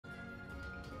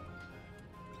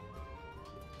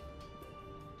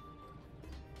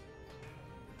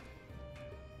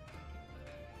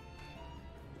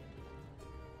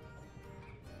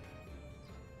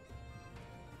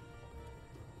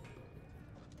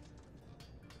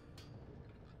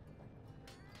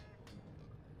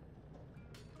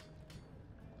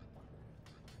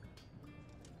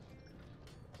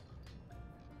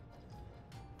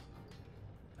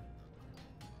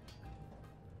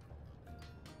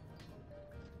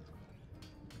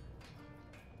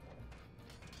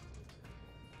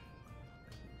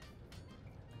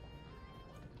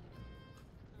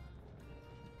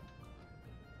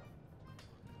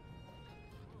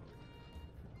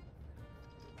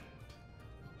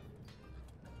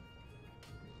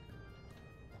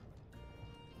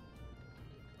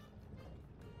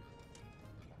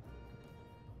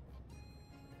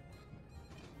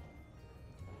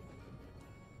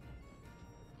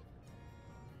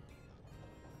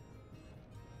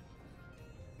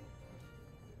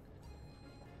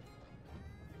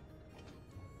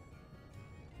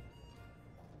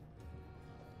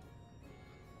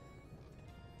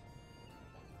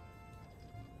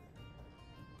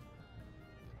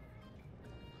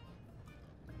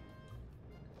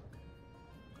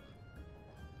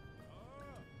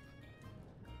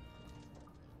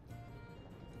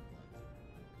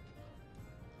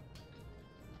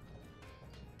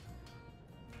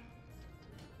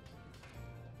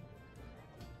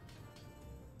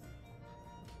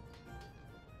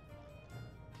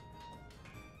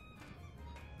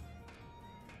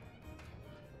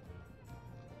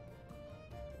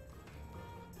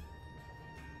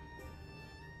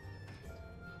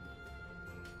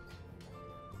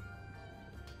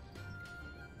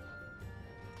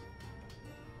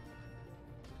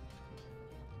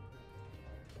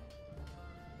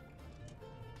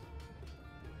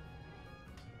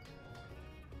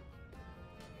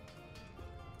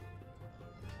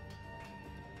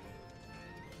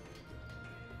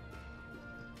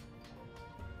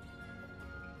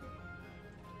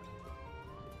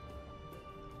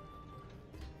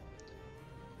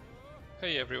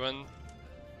Hey everyone,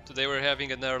 today we're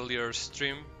having an earlier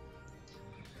stream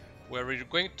where we're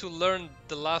going to learn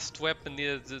the last weapon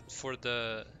needed for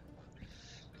the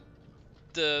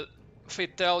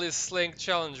Fatalis Slaying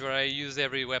Challenge, where I use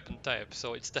every weapon type,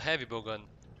 so it's the Heavy Bowgun.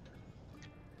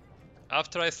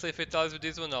 After I slay Fatalis with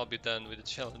this one, I'll be done with the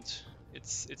challenge.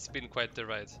 It's been quite the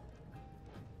ride.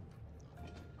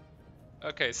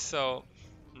 Okay, so...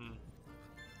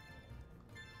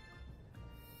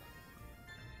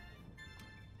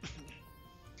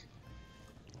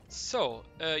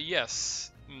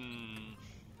 yes.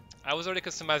 I was already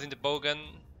customizing the bowgun.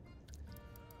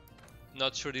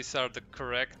 Not sure these are the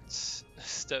correct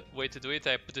way to do it.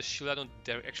 I put the shield. I don't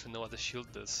actually know what the shield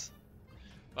does.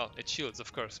 Well, it shields,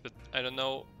 of course, but I don't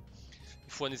know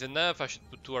if one is enough. I should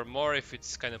put 2 or more. If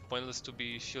it's kind of pointless to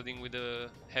be shielding with a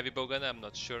heavy bowgun, I'm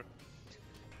not sure.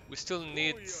 We still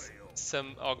need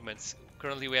some augments.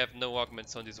 Currently, we have no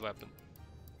augments on this weapon.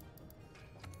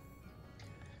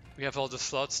 We have all the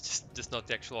slots, just not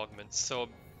the actual augments. So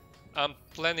I'm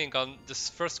planning on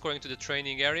just first going to the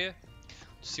training area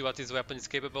to see what this weapon is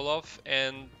capable of,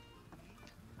 and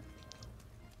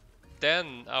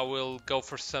then I will go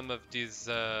for some of these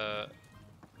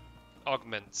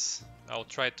augments. I'll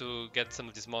try to get some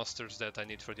of these monsters that I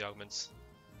need for the augments.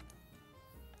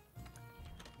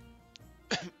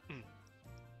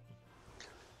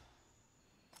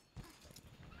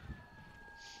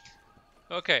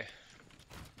 Okay.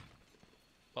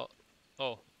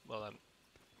 Well, I'm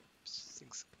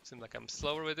seems like I'm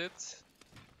slower with it.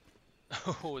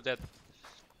 Oh, that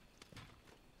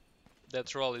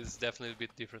roll is definitely a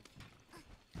bit different.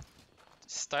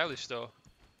 Stylish though.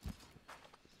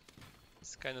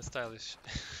 It's kind of stylish.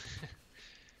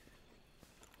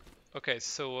 Okay,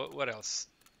 so what else?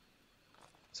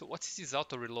 So what is this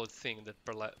auto reload thing that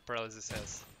paralysis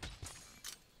has?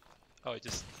 Oh, it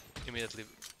just immediately.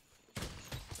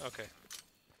 Okay.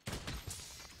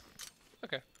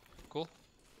 Okay, cool.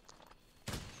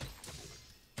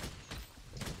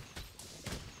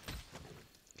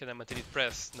 Can I maintain it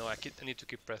pressed? No, I need to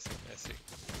keep pressing. I see.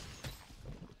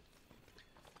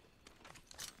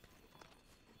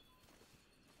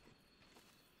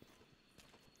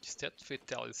 Is that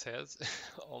Fatalis has?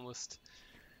 Almost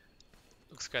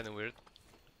looks kind of weird.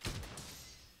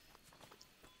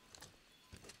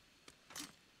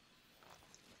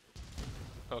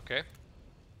 Okay.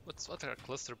 What are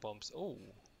cluster bombs? Oh.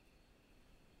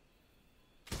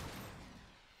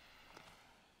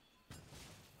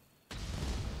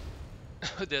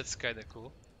 That's kind of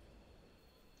cool.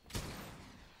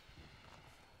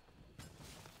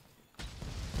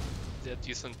 That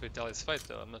used on Fatalis fight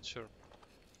though, I'm not sure.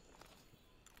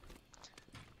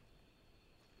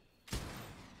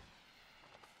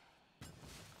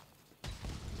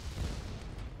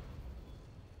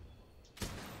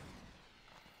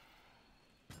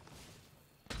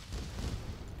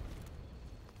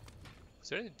 Is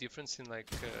there any difference in like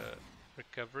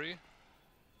recovery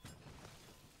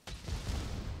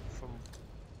from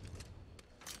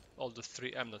all the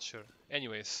 3? I'm not sure.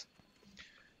 Anyways.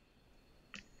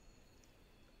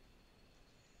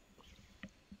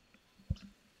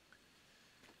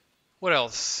 What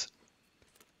else?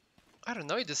 I don't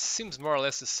know, it just seems more or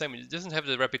less the same. It doesn't have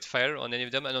the rapid fire on any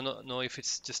of them. I don't know if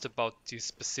it's just about this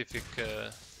specific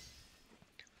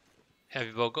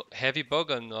heavy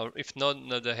bowgun, or if none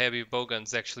of the heavy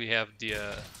bowguns actually have the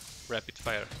rapid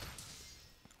fire.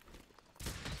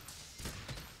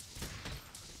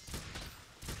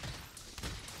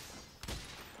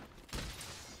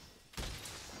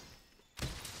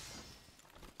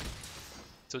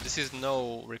 So this is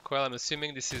no recoil. I'm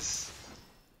assuming this is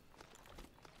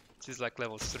like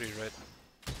level 3, right?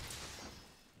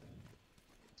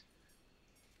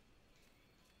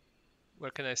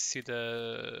 Where can I see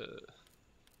the...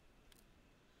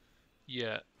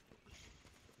 Yeah.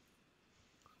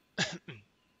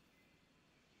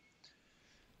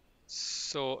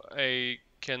 So I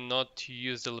cannot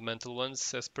use the elemental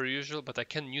ones as per usual, but I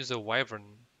can use a wyvern,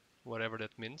 whatever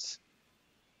that means.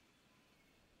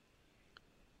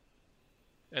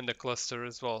 And a cluster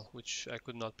as well, which I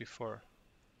could not before.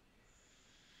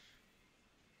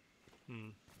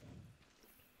 Can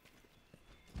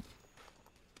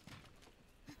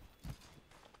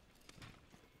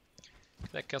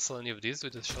I cancel any of these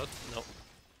with a shot? No.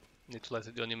 Need to let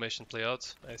the animation play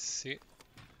out. I see.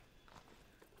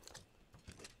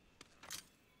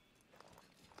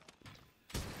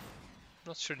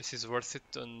 Not sure this is worth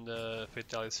it on the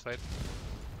Fatalis fight,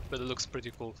 but it looks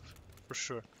pretty cool for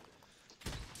sure.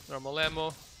 Normal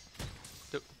ammo.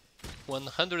 The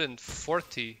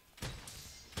 140.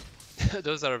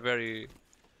 Those are very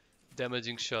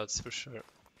damaging shots for sure.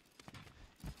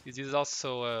 It is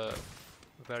also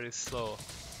very slow.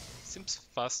 Seems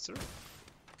faster.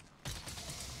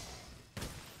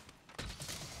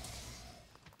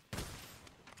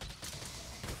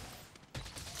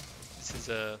 This is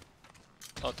a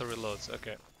auto reloads.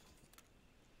 Okay.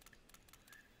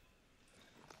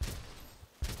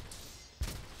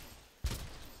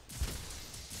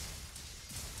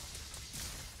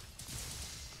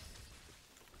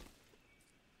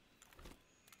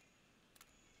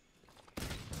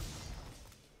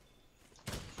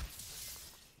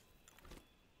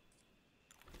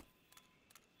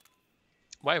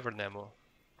 Wyvern ammo.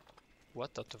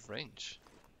 What, out of range?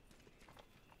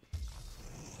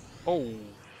 Oh!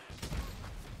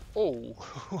 Oh!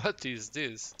 What is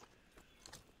this?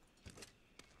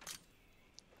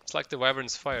 It's like the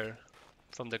Wyvern's fire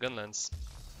from the Gunlands.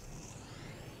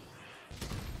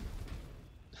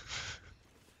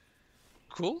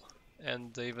 Cool!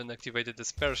 And they even activated the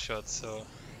spare shot, so...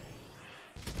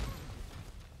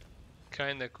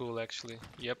 Kinda cool actually.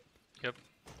 Yep, yep.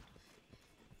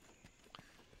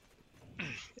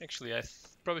 Actually,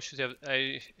 probably should have.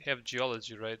 I have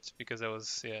geology, right? Because I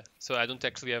was, yeah. So I don't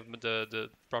actually have the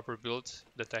proper build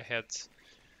that I had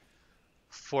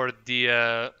for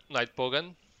the light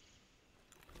bowgun.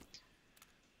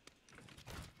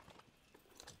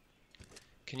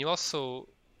 Can you also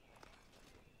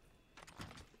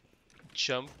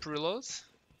jump reload?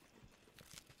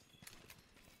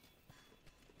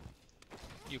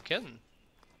 You can.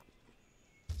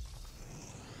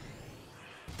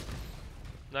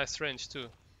 Nice range too.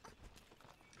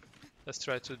 Let's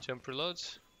try to jump reload.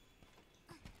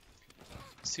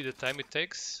 See the time it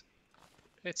takes.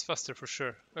 It's faster for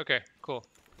sure. Okay, cool.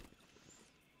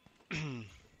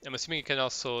 I'm assuming you can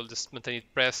also just maintain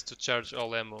it pressed to charge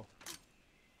all ammo.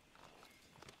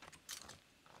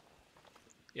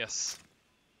 Yes.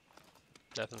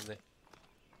 Definitely.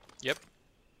 Yep.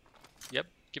 Yep.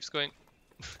 Keeps going.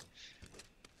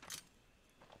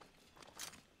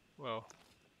 Wow.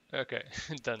 Okay,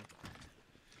 done.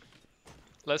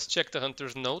 Let's check the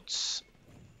hunter's notes.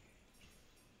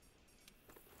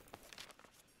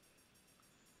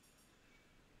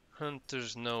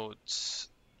 Hunter's notes.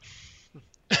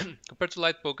 Compared to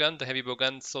light bowgun, the heavy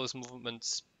bowgun slows movement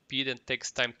speed and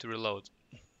takes time to reload.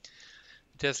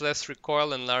 It has less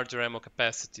recoil and larger ammo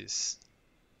capacities.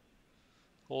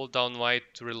 Hold down Y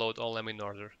to reload all ammo in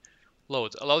order.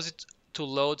 Load allows it to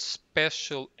load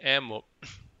special ammo,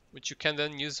 which you can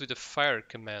then use with the fire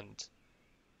command.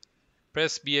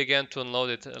 Press B again to unload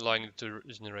it, allowing it to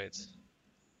regenerate.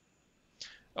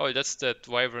 Oh, that's that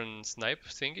wyvern snipe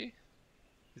thingy?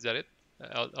 Is that it?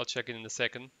 I'll check it in a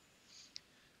second.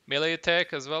 Melee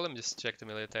attack as well. Let me just check the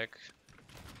melee attack.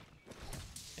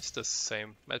 It's the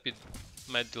same.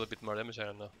 Might do a bit more damage. I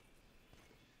don't know.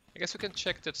 I guess we can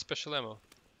check that special ammo.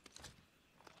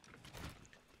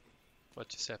 What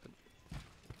just happened?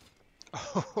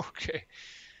 Okay.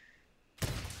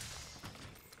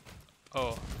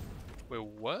 Oh, wait,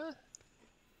 what?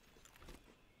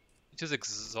 It was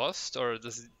exhaust, or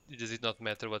does it not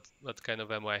matter what kind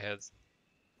of ammo I had?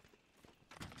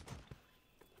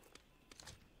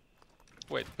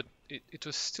 Wait, but it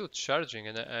was still charging,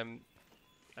 and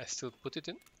I still put it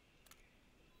in.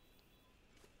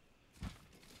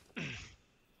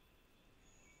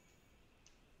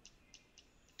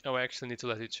 Oh, I actually need to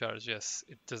let it charge. Yes,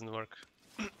 it doesn't work.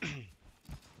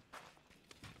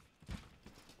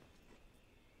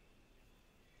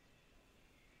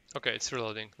 Okay, it's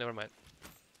reloading. Never mind.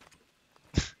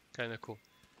 Kinda cool.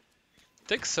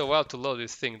 Takes a while to load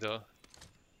this thing, though.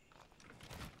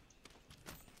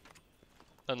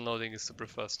 Unloading is super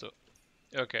fast, though.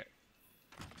 Okay.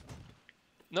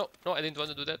 No, I didn't want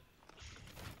to do that.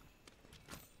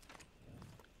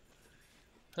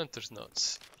 Hunter's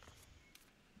notes.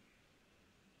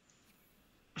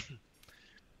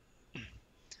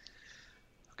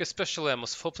 Okay, special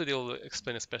ammos. Hopefully they'll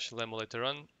explain a special ammo later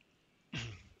on.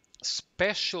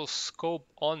 Special scope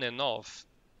on and off.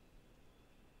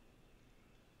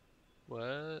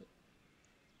 What?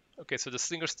 Okay, so the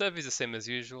slinger stuff is the same as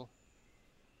usual.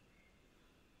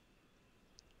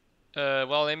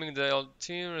 While aiming the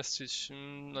LT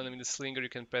restriction, while aiming the slinger, you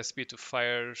can press B to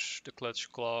fire the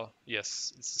clutch claw.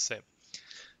 Yes, it's the same.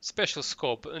 Special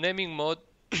scope. An aiming mode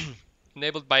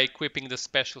enabled by equipping the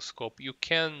special scope. You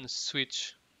can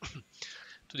switch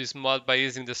to this mod by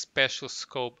using the special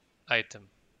scope item,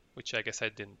 which I guess I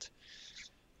didn't.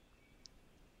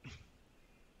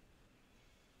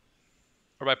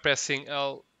 Or by pressing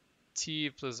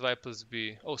LT plus Y plus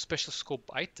B. Oh, special scope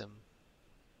item.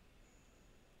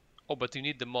 Oh, but you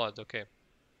need the mod, okay.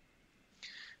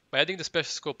 By adding the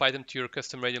special scope item to your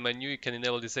custom radio menu, you can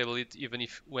enable disable it even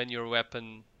with your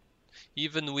weapon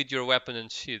and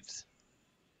shield.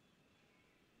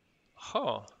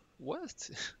 Huh, what?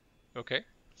 Okay.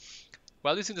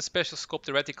 While using the special scope,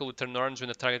 the reticle will turn orange when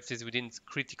the target is within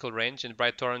critical range and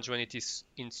bright orange when it is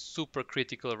in super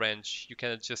critical range. You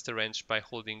can adjust the range by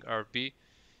holding RB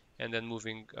and then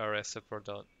moving RS up or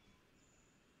down.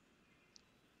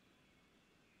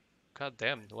 God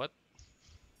damn, what?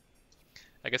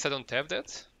 I guess I don't have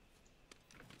that?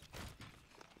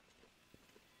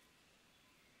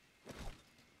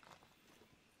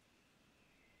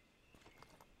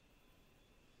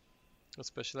 A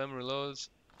special ammo reloads.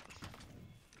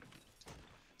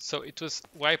 So it was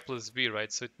Y plus B,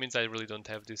 right? So it means I really don't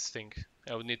have this thing.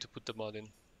 I would need to put the mod in.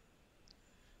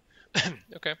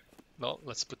 Okay, well,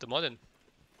 let's put the mod in.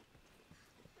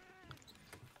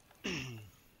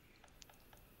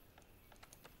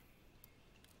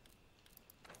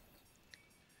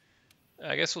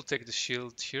 I guess we'll take the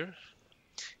shield here.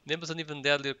 Enables an even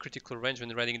deadlier critical range when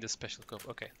riding in the special scope.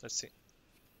 Okay, let's see.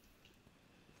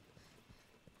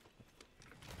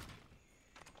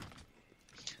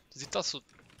 Does it also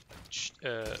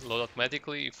load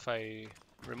automatically if I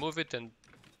remove it? And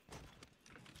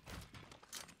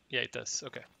yeah, it does.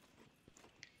 Okay.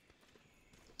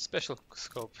 Special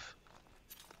scope.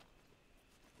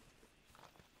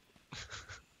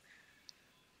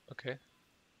 Okay.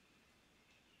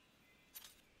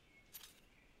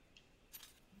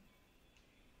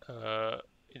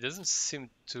 It doesn't seem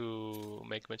to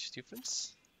make much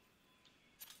difference.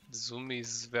 The zoom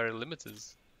is very limited.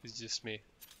 It's just me.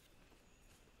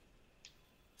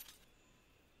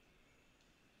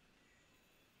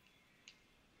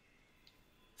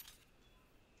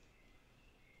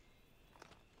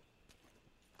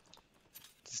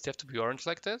 Does it have to be orange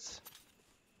like that?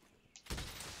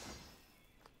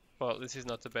 Well, this is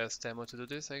not the best ammo to do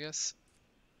this, I guess.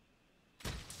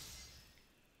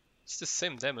 It's the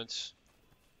same damage.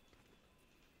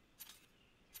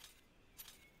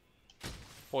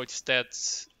 Oh, it's that.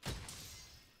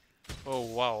 Oh,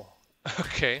 wow.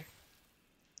 Okay.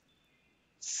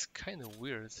 It's kind of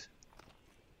weird.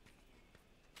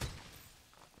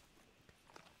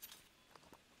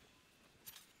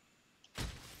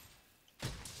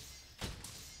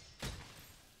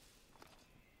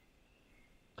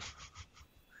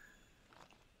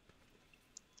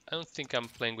 I don't think I'm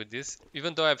playing with this,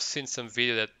 even though I've seen some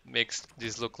video that makes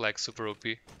this look like super OP.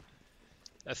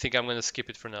 I think I'm gonna skip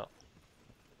it for now.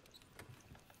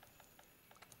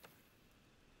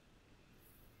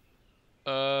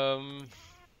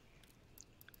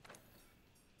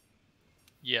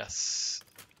 Yes,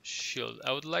 shield.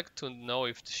 I would like to know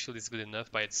if the shield is good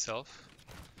enough by itself.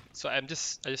 So I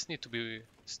just need to be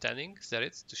standing. Is that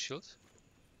it? To shield?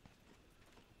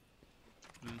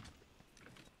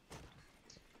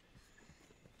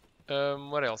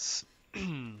 What else?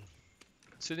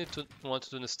 So you need to want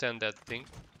to understand that thing.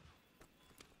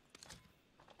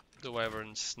 The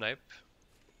wyvern snipe.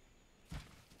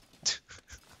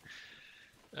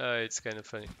 It's kind of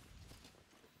funny.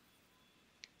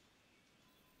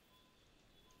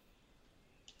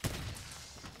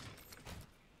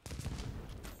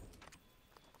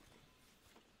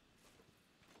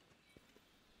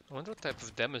 I wonder what type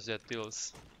of damage that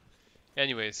deals.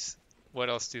 Anyways, what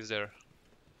else is there?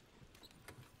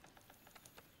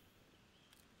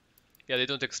 Yeah, they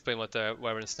don't explain what the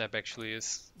wyvern snipe actually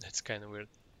is. That's kind of weird.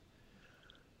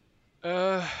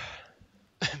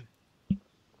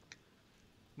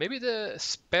 Maybe the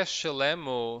special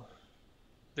ammo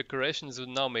decorations would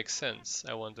now make sense,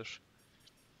 I wonder.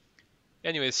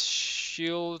 Anyways,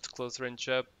 shield, close range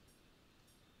up.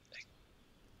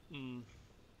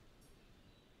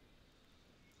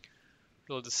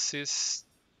 Load assist.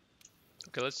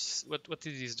 Okay, let's. What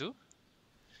did these do?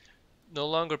 No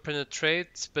longer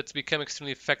penetrate, but become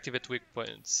extremely effective at weak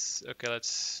points. Okay,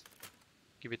 let's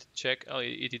give it a check. Oh,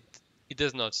 it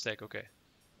does not stack. Okay.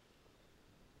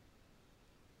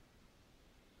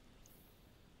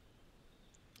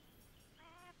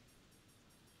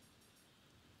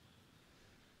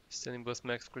 Standing both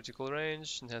max critical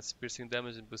range, enhance piercing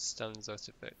damage, and boosts stun exhaust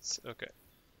effects. Okay.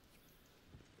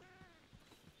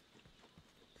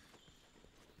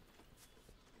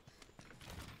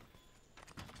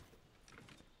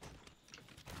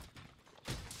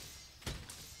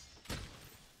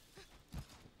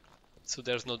 So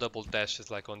there's no double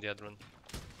dashes like on the other one.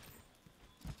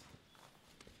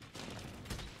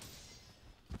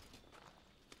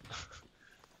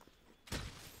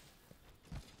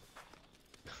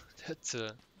 That's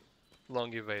a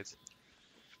long evade.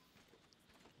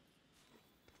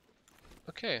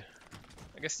 Okay,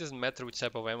 I I guess it doesn't matter which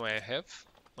type of ammo I have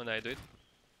when I do it.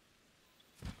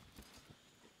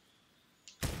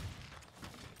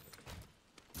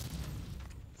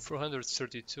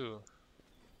 $432.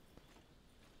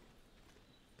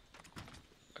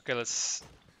 Okay, let's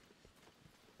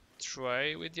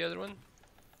try with the other one.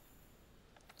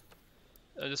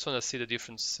 I just want to see the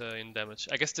difference in damage.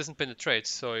 I guess it doesn't penetrate,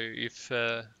 so if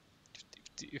the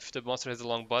monster has a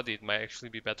long body, it might actually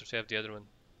be better to have the other one.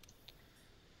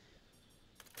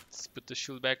 Let's put the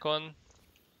shield back on.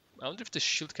 I wonder if the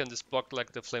shield can just block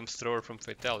like the flamethrower from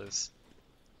Fatalis.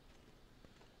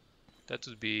 That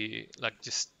would be like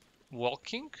just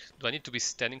walking? Do I need to be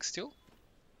standing still?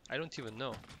 I don't even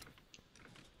know.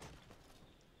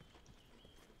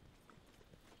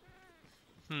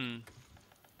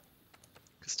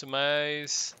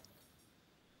 Customize.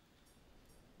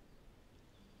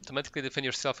 Automatically defend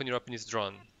yourself when your weapon is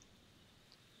drawn.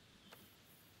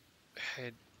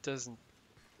 It doesn't...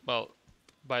 Well,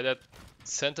 by that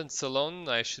sentence alone,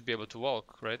 I should be able to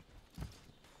walk, right?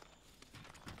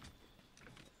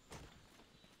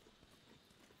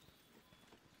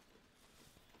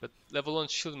 But level 1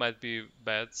 shield might be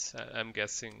bad. I'm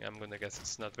gonna guess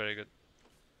it's not very good.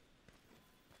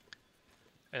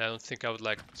 And I don't think I would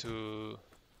like to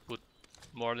put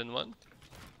more than one.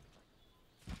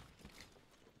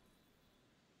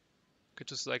 It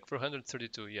was like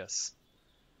 432, yes.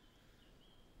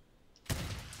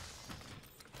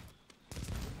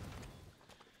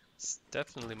 It's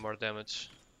definitely more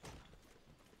damage.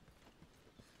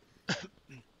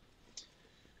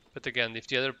 But again, if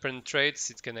the other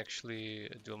penetrates, it can actually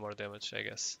do more damage, I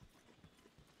guess.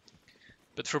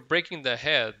 But for breaking the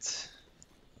head,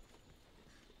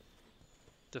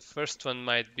 the first one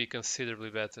might be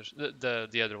considerably better.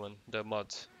 The other one, the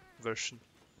mod version.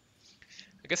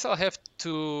 I guess I'll have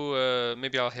to,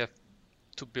 maybe I'll have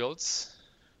two builds.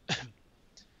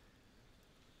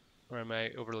 Or am I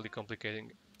overly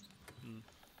complicating?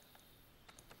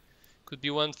 Could be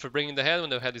one for bringing the head. When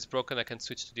the head is broken, I can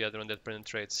switch to the other one that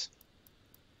penetrates.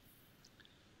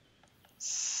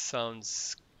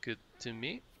 Sounds good to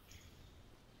me.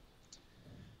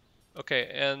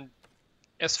 Okay, and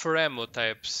as for ammo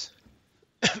types,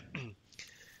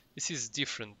 this is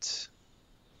different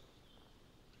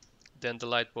than the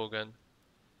light bowgun.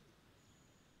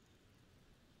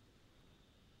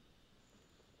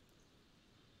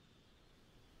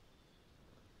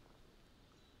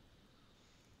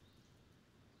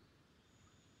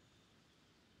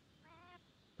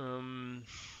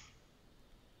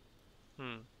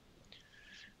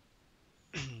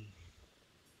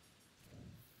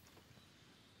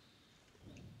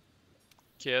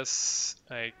 Guess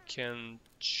I can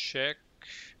check.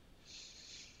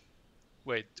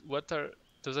 Wait, what are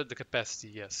those? Are the capacity?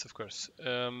 Yes, of course.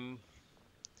 I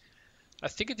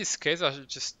think in this case I should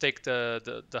just take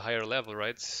the higher level,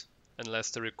 right?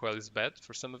 Unless the recoil is bad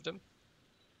for some of them.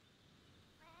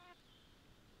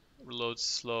 Reload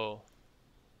slow.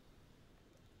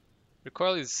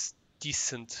 Recoil is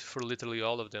decent for literally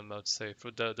all of them, I would say, for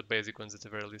the basic ones at the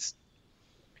very least.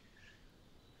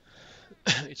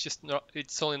 It's just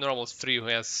it's only normal 3 who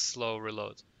has slow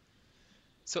reload.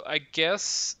 So I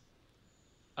guess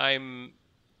I'm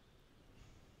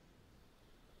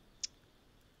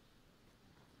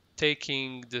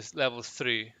taking this level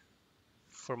 3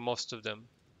 for most of them.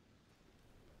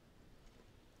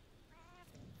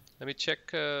 Let me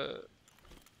check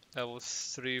level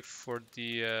 3 for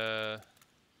the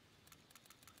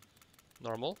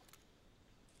normal.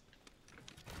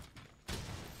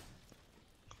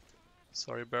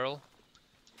 Sorry, barrel.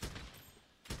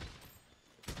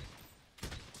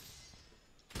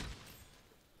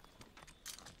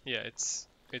 Yeah, it's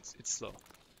slow.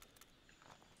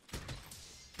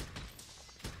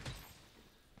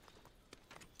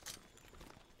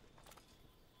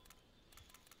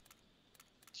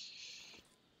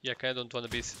 Yeah, I kinda don't want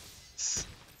to be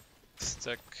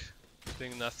stuck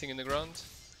doing nothing in the ground.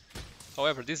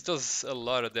 However, this does a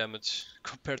lot of damage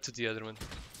compared to the other one.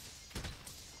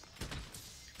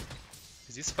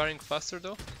 Is this firing faster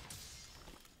though?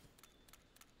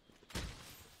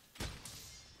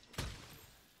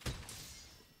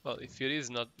 Well, if it is,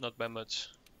 not by much.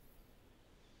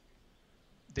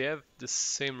 They have the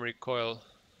same recoil.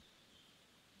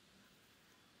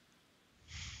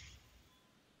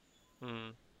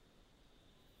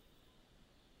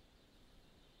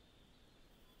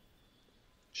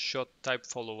 Shot type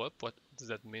follow-up? What does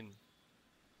that mean?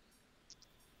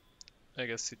 I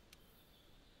guess it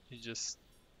just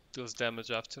deals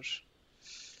damage after.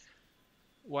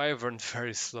 Wyvern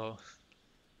very slow.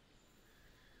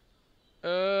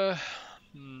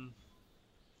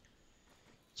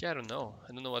 Yeah, I don't know.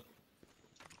 I don't know what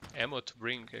ammo to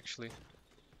bring, actually.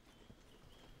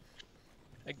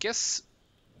 I guess...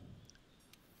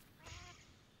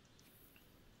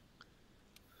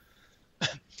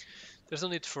 there's no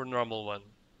need for normal one.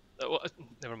 Well,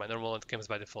 never mind, normal one comes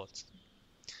by default.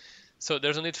 So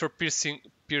there's no need for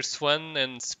Pierce 1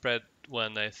 and Spread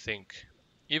 1, I think.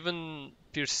 Even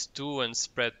Pierce 2 and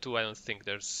Spread 2, I don't think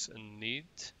there's a need.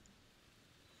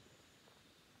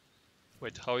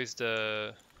 Wait, how is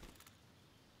the...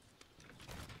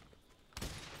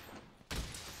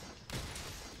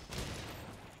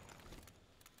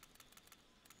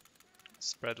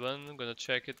 Spread 1, I'm gonna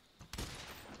check it.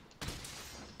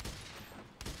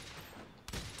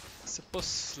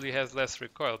 Supposedly has less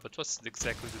recoil, but what's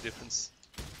exactly the difference?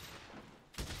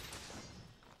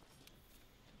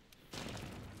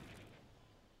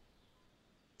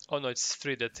 Oh no, it's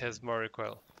 3 that has more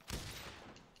recoil.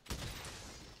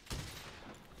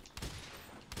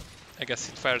 I guess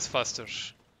it fires faster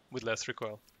with less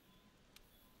recoil.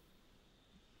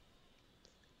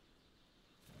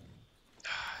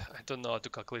 I don't know how to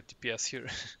calculate DPS here.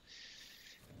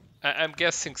 I'm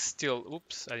guessing still...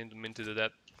 Oops, I didn't mean to do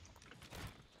that.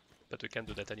 But we can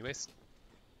do that anyways.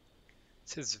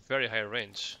 This is very high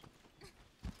range.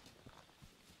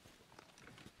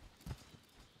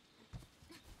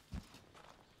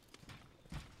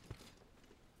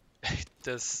 It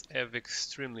does have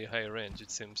extremely high range,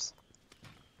 it seems.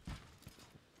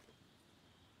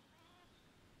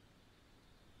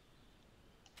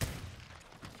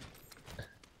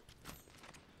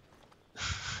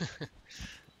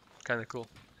 Kinda cool.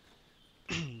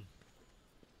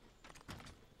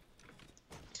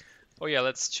 Oh yeah,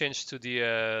 let's change to the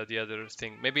other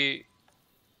thing. Maybe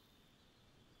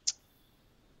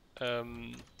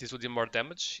this will do more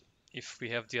damage if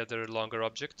we have the other longer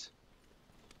object.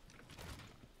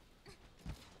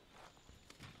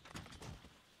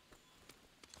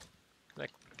 Can I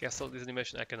cancel this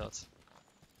animation? I cannot.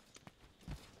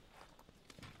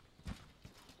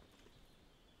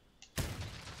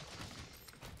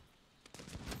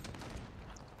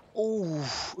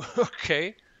 Oh,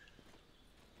 okay.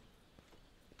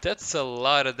 That's a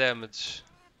lot of damage.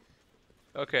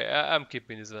 Okay, I'm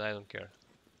keeping this one, I don't care.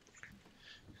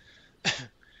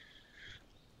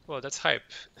 Well, that's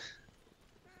hype.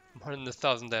 More than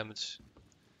 1,000 damage.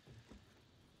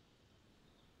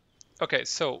 Okay,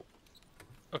 so...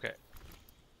 Okay.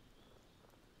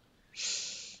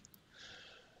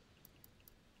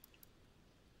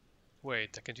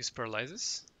 Wait, I can use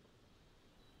paralysis?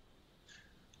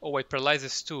 Oh wait,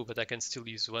 paralysis 2, but I can still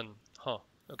use 1. Huh,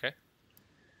 okay.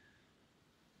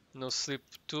 No sleep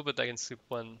 2, but I can sleep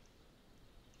 1.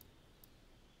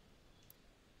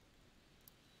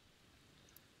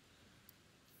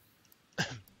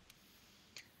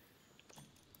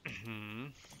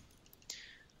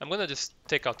 I'm gonna just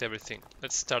take out everything.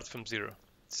 Let's start from 0.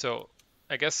 So,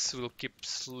 I guess we'll keep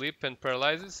sleep and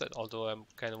paralysis, although I'm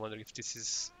kind of wondering if this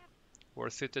is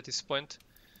worth it at this point.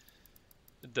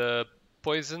 The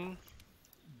poison,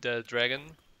 the dragon,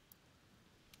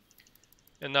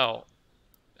 and now,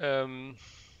 yeah,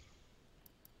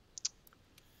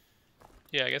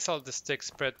 I guess I'll just take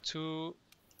spread 2,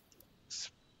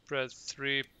 spread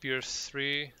 3, pierce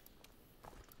 3,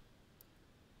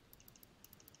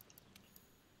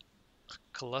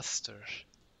 cluster.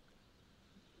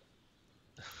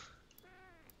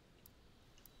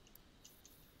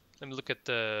 Let me look at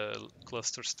the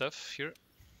cluster stuff here.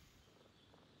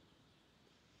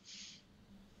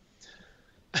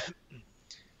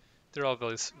 They're all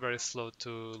very slow to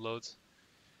load.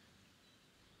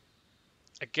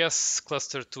 I guess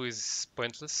cluster 2 is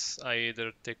pointless. I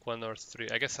either take 1 or 3.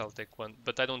 I guess I'll take 1,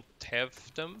 but I don't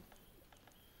have them.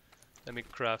 Let me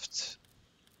craft.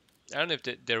 I don't know if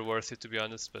they're worth it, to be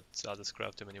honest, but I'll just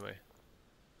craft them anyway.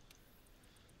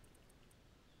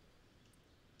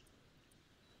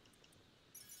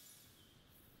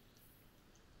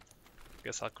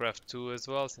 Guess I'll craft 2 as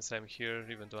well, since I'm here,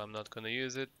 even though I'm not gonna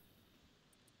use it.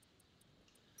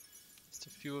 Just a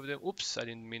few of them. Oops, I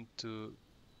didn't mean to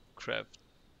craft.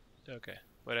 Okay,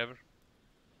 whatever.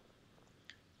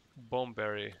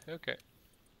 Boneberry, okay.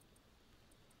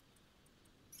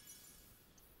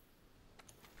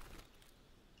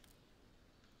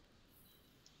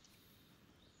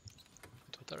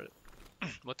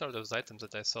 What are those items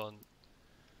that I saw on...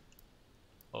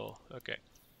 Oh, okay,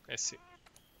 I see.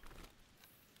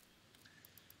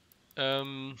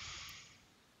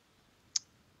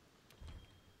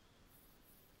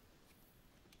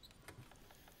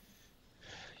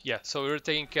 Yeah, so we were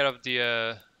taking care of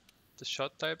the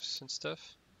shot types and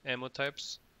stuff, ammo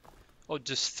types. Oh,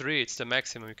 just 3, it's the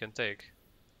maximum you can take.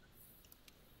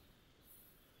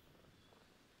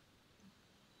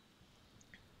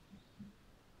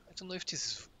 I don't know if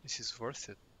this is worth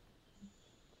it.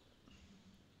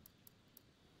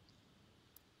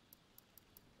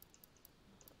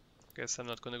 Guess I'm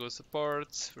not gonna go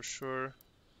support for sure.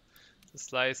 The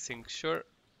slicing, sure.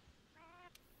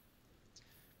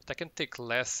 But I can take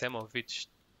less ammo of each.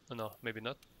 Oh no, maybe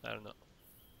not. I don't know.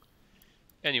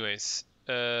 Anyways,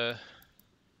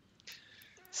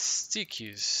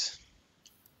 stickies.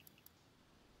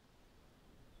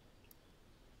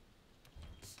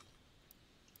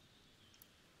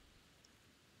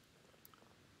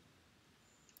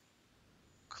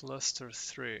 Cluster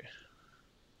 3.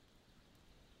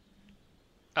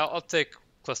 I'll take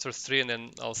cluster 3 and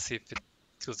then I'll see if it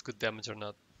deals good damage or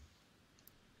not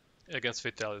against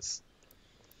Vitalis.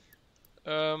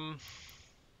 Yeah,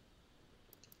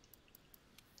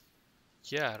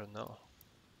 I don't know.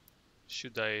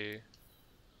 Should I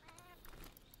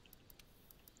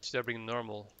bring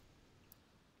normal?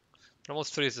 Normal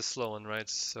 3 is the slow one, right?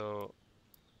 So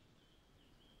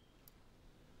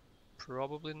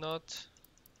probably not.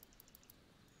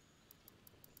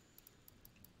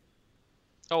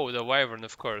 Oh, the Wyvern,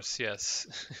 of course, yes.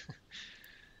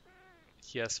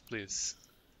 Yes, please.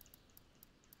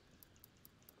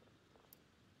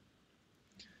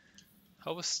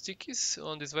 How was stickies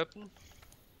on this weapon?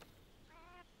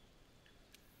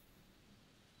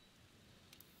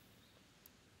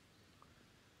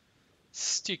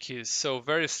 Stickies, so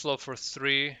very slow for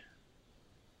 3.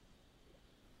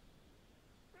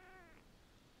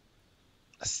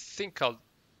 I think I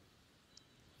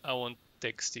won't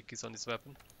take stickies on this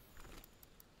weapon.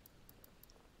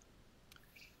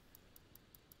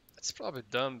 It's probably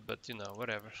dumb, but you know,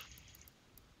 whatever.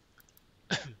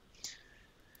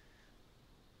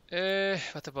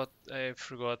 What about, I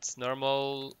forgot,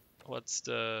 normal, what's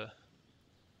the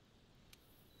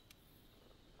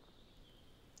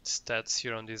stats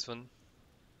here on this one?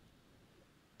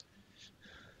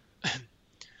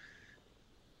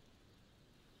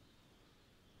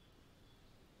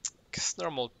 Guess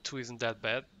normal 2 isn't that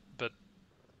bad, but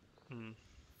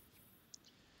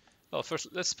well, first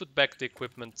let's put back the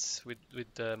equipment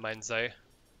with the mind's eye.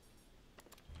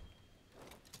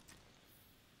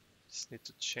 Just need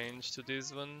to change to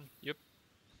this one. Yep.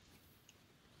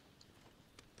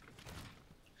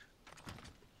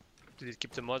 Did it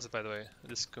keep the mods, by the way? I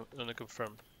just wanna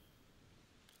confirm.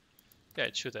 Yeah,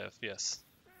 it should have, yes.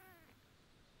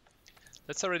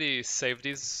 Let's already save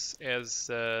these as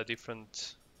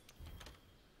different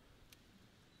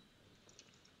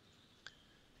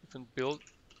build.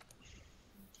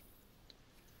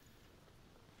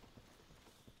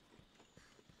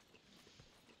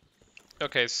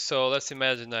 Okay, so let's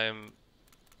imagine I'm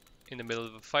in the middle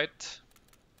of a fight.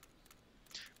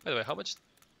 By the way, how much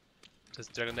does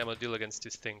Dragon Ammo deal against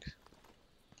this thing?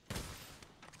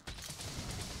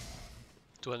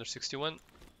 261.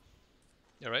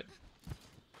 Alright.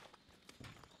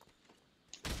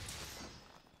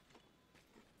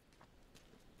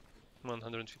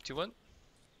 $151.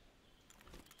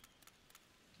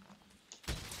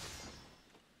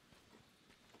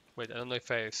 Wait, I don't know if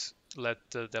I let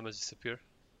the damage disappear.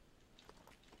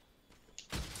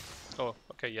 Oh,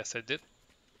 okay, yes I did.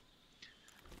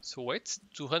 So wait,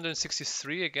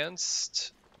 263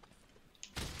 against...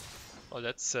 Oh,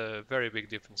 that's a very big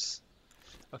difference.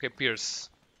 Okay, Pierce.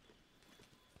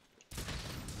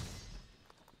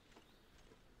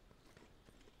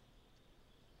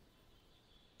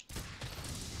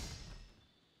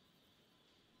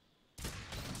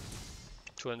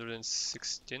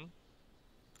 $216.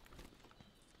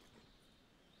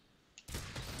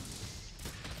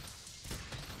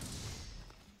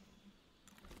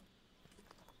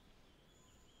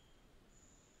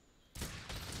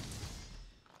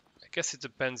 I guess it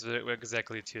depends where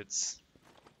exactly it hits.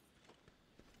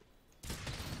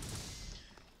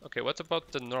 Okay, what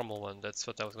about the normal one? That's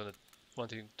what I was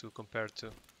wanting to compare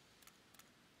to.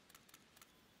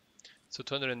 So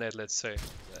 208, let's say.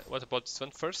 What about this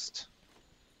one first?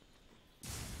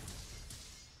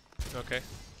 Okay.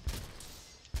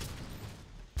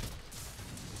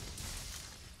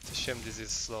 It's a shame this is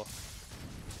slow.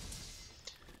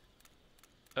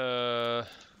 What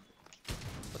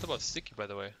about sticky, by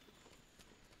the way?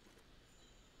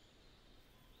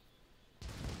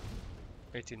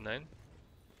 89.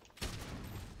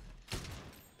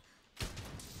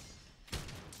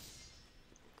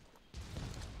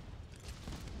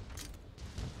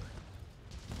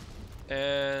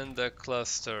 And the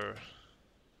cluster.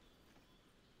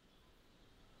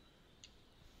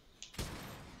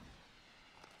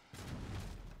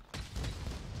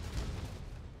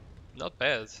 Not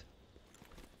bad.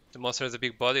 The monster has a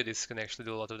big body, this can actually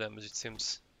do a lot of damage, it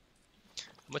seems.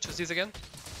 How much was this again?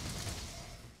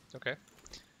 Okay.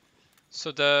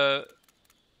 So the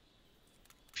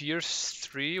Pierce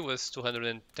 3 was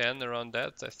 210, around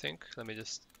that, I think. Let me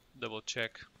just double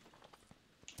check.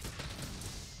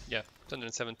 Yeah,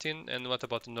 217. And what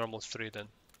about the normal 3 then?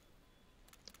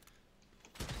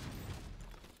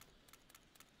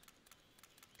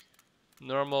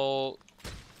 Normal,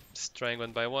 just trying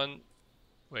one by one.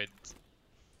 Wait,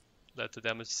 let the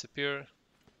damage disappear.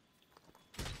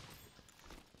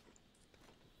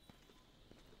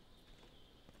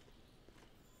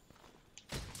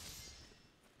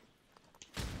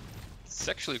 It's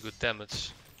actually good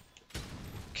damage.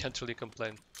 Can't really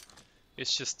complain.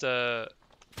 It's just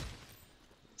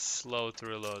slow to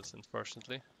reload,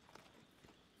 unfortunately.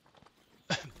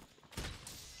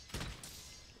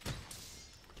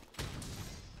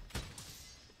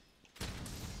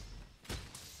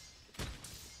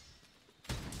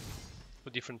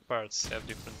 But different parts have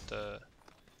different.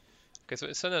 Okay, so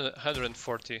it's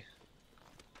 140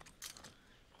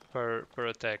 per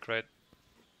attack, right?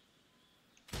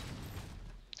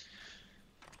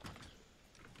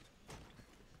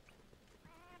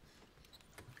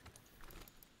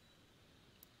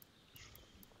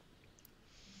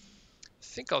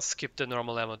 I think I'll skip the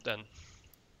normal ammo then.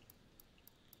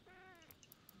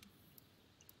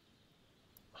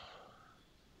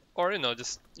 Or, you know,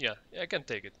 just, yeah, I can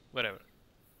take it, whatever.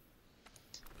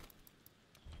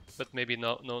 But maybe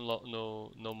no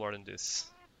more than this.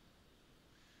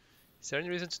 Is there any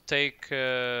reason to take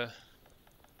the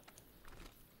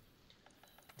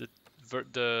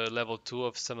level 2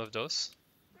 of some of those?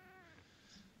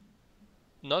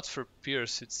 Not for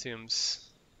Pierce, it seems.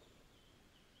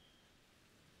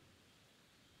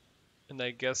 And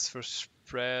I guess for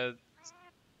spread,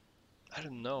 I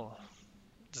don't know.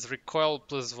 Does recoil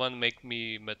plus 1 make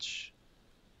me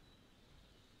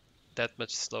that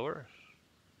much slower?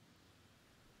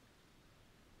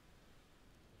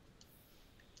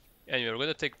 Anyway, we're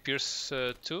gonna take Pierce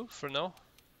 2 for now.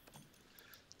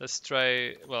 Let's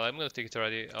try, well, I'm gonna take it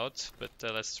already out, but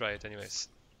let's try it anyways.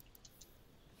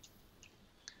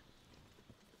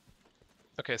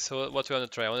 Okay, so what do I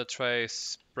want to try? I want to try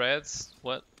spreads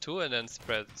 1, 2, and then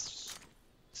spreads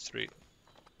 3.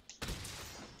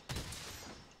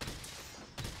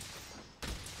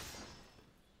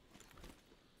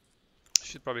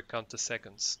 Should probably count the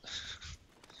seconds.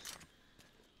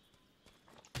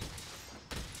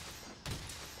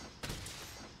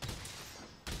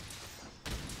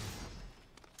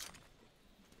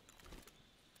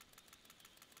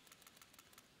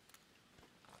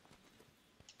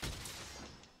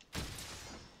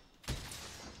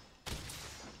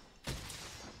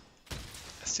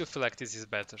 I still feel like this is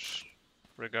better,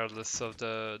 regardless of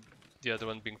the other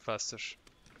one being faster.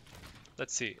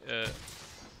 Let's see.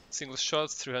 Single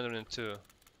shots 302.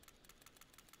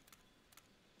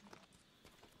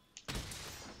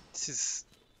 This is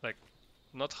like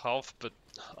not half, but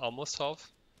almost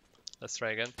half. Let's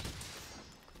try again.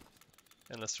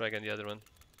 And let's try again the other one.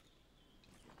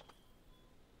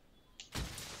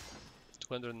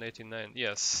 289.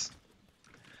 Yes.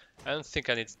 I don't think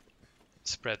I need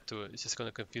spread 2. It's just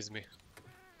gonna confuse me.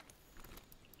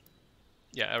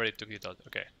 Yeah, I already took it out.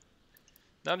 Okay.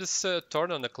 Now I'm just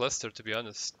torn on the cluster, to be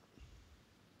honest.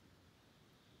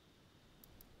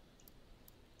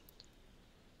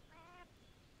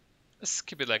 Let's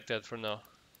keep it like that for now.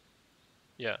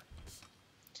 Yeah.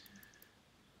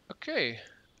 Okay.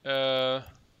 Yeah.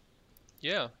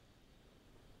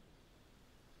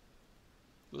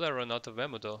 Will I run out of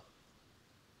ammo though?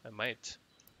 I might.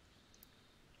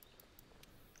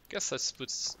 Guess let's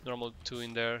put normal 2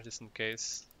 in there just in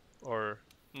case. Or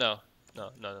no.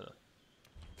 No.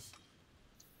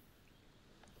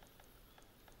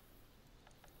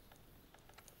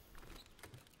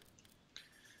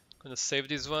 Gonna save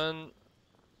this one.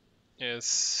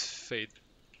 Yes,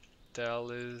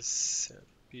 Fatalis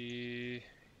LBG.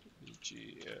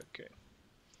 Okay.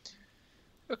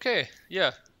 Okay,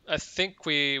 yeah. I think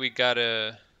we got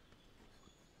a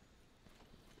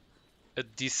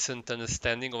decent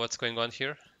understanding of what's going on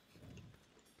here.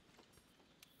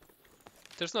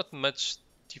 There's not much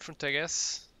different, I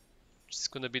guess. It's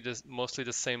gonna be mostly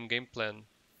the same game plan.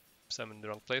 So I'm in the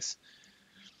wrong place.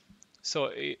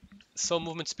 So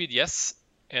movement speed, yes,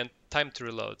 and time to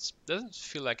reload. Doesn't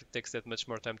feel like it takes that much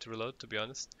more time to reload, to be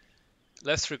honest.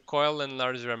 Less recoil and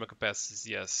larger ammo capacities,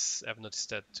 yes, I've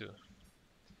noticed that too.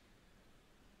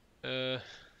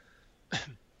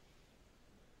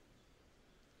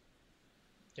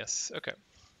 Yes, okay.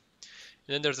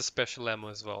 And then there's a special ammo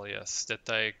as well, yes, that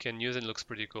I can use and looks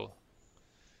pretty cool.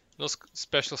 No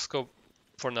special scope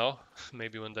for now,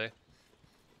 maybe one day.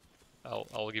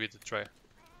 I'll give it a try.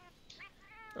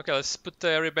 Okay, let's put the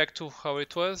area back to how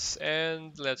it was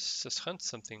and let's just hunt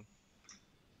something.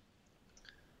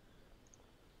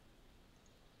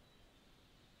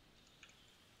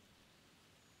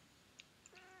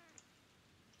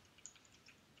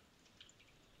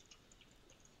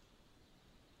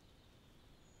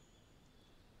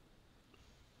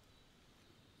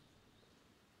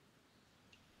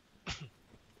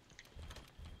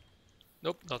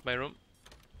 Nope, not my room.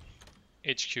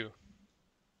 HQ.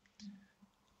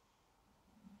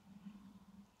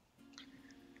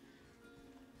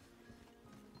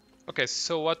 Okay,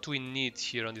 so what do we need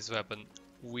here on this weapon?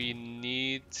 We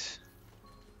need...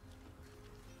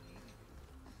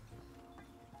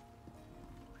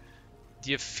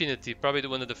 the affinity, probably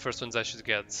one of the first ones I should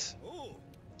get.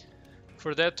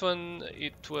 For that one,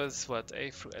 it was what?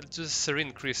 Just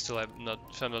serene crystal,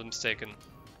 if I'm not mistaken.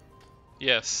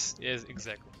 Yes,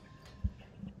 exactly.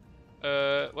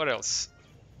 What else?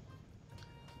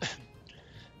 I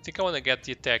think I want to get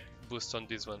the attack boost on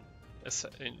this one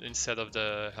instead of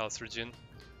the health regen.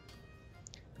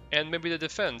 And maybe the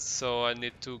defense, so I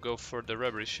need to go for the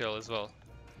rubbery shell as well.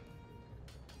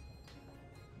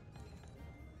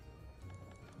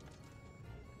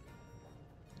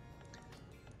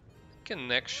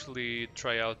 Can actually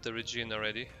try out the regen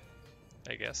already,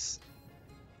 I guess.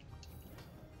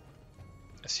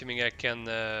 Assuming I can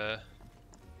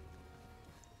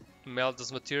melt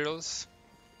those materials.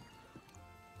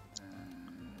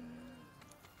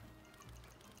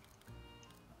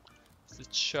 The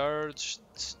charged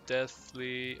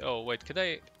deathly... Oh wait, can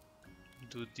I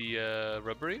do the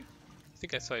rubbery? I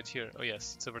think I saw it here. Oh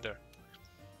yes, it's over there.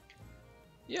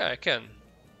 Yeah, I can.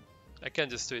 I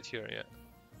can just do it here, yeah.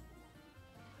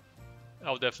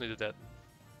 I'll definitely do that.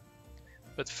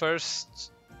 But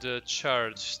first, the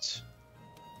charged.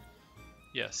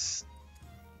 Yes.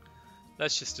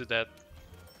 Let's just do that.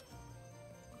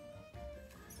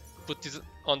 Put this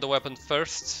on the weapon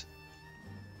first.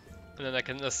 And then I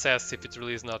can assess if it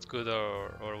really is not good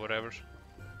or whatever.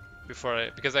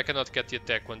 Because I cannot get the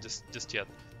attack one just yet.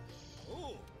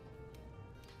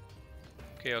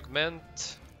 Okay,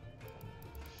 augment.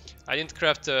 I didn't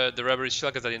craft the rubbery shell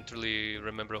because I didn't really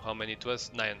remember how many it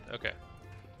was. 9, okay.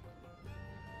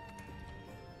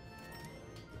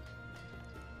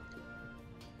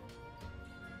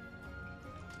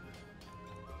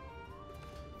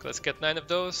 Let's get 9 of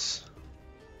those.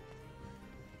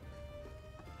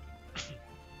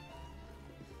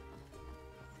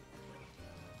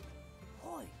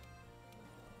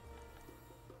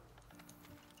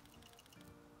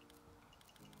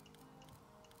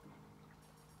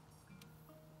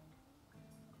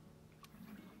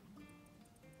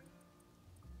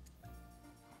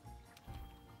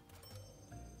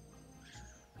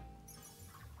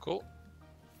 Cool.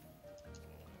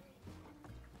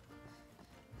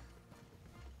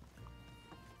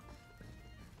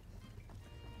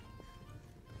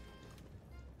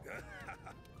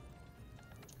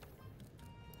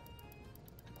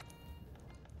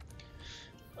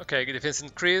 Okay, defense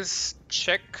increase,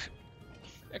 check.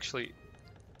 Actually,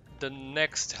 the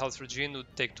next health regen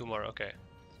would take 2 more, okay.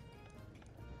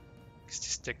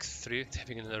 This takes 3,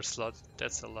 having another slot,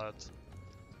 that's a lot.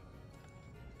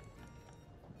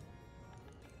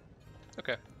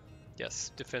 Okay,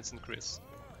 yes, defense increase.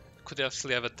 Could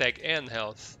actually have attack and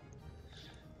health.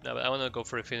 No, but I wanna go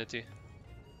for affinity.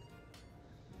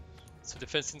 So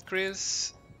defense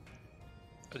increase.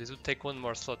 Oh, this would take 1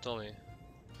 more slot only.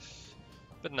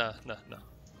 But nah.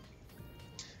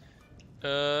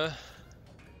 So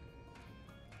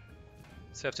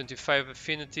I have 25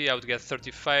 affinity, I would get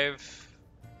 35.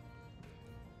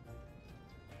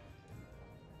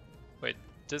 Wait,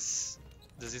 does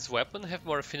this weapon have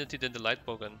more affinity than the light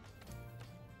bowgun?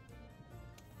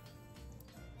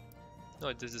 No,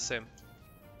 it is the same.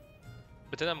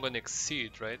 But then I'm gonna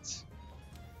exceed, right?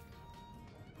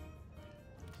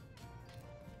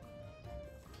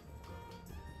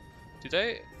 Did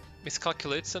I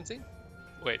miscalculate something?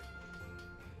 Wait.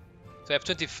 So I have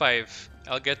 25.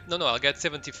 I'll get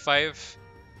 75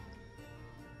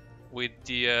 with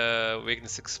the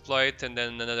weakness exploit and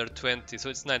then another 20.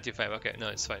 So it's 95. Okay, no,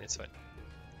 it's fine, it's fine.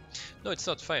 No, it's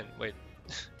not fine. Wait.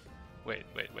 wait.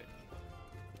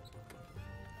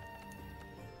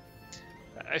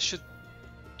 I should...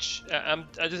 I'm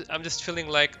just feeling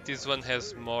like this one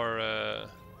has more...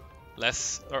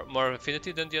 more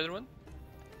affinity than the other one.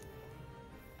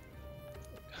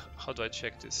 How do I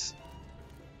check this?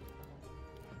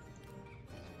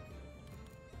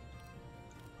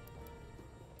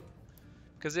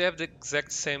 Because they have the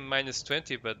exact same minus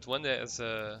 20, but one has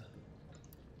a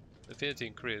affinity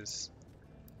increase.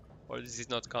 Or is it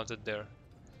not counted there?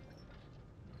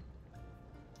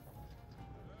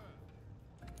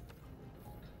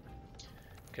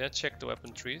 Can I check the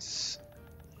weapon trees?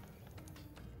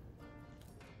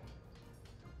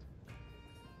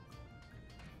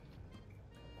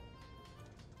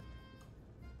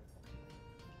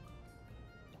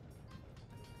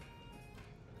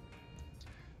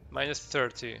 Minus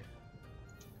 30.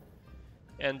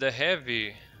 And the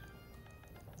heavy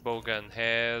bowgun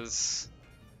has...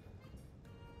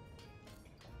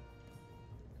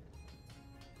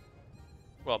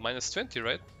 well, minus 20,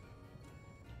 right?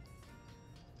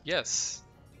 Yes.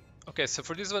 Okay, so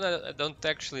for this one I don't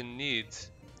actually need...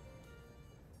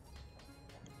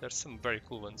 there's some very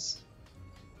cool ones.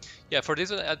 Yeah, for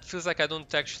this one it feels like I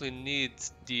don't actually need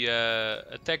the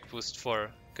attack boost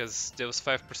for, because those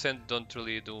 5% don't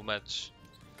really do much.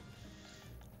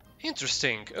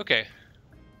 Interesting, okay.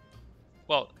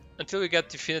 Well, until we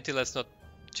get Infinity, let's not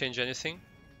change anything.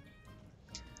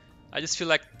 I just feel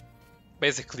like,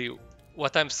 basically,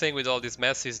 what I'm saying with all this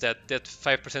mess is that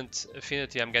 5%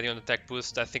 affinity I'm getting on attack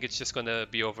boost, I think it's just gonna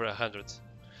be over 100.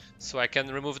 So I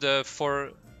can remove the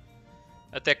 4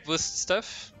 attack boost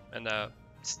stuff, and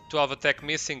 12 attack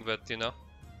missing, but you know,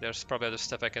 there's probably other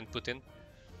stuff I can put in.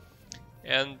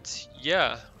 And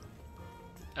yeah,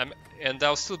 and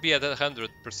I'll still be at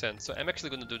 100%, so I'm actually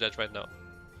gonna do that right now.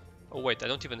 Oh wait, I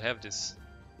don't even have this.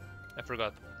 I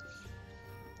forgot.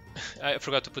 I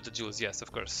forgot to put the jewels, yes,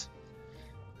 of course.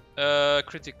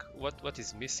 Critic, what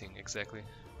is missing exactly?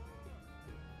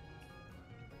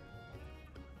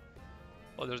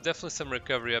 Oh, there's definitely some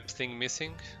recovery up thing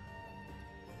missing.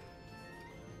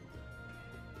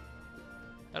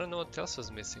 I don't know what else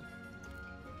was missing.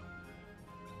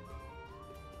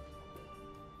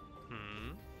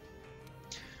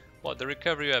 Well, the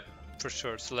recovery up for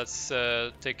sure, so let's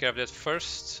take care of that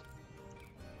first.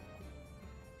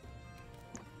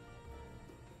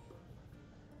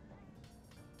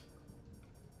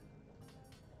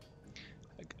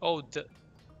 Oh,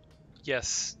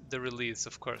 yes, the release,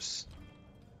 of course.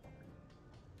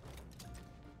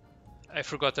 I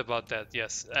forgot about that,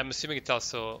 yes. I'm assuming it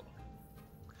also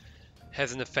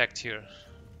has an effect here.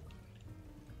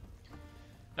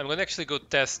 I'm gonna actually go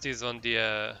test this on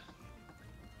the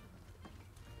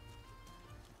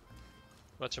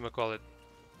whatchamacallit?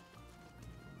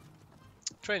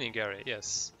 Training area,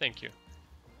 yes, thank you.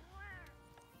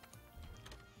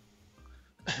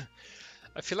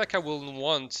 I feel like I will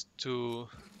want to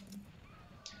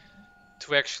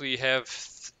actually have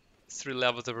 3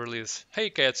 levels of release. Hey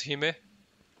Katsuhime!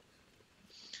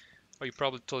 Oh, you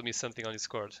probably told me something on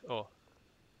Discord. Oh.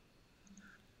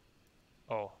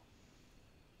 Oh.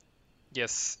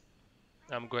 Yes,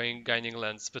 I'm gaining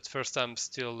lands, but first I'm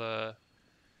still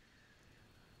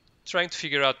trying to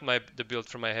figure out the build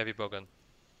for my Heavy Bowgun.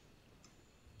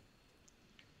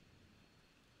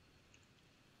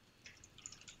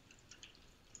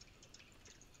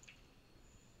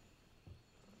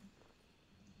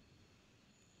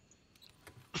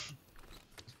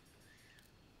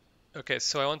 Okay,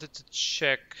 so I wanted to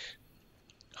check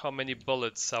how many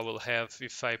bullets I will have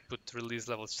if I put release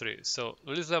level 3. So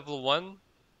release level 1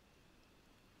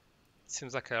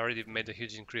 seems like I already made a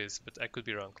huge increase, but I could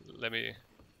be wrong.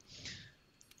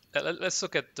 Let's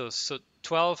look at those. So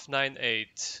 12, 9,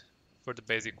 8 for the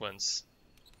basic ones.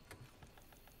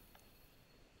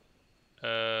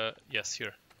 Yes,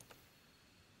 here.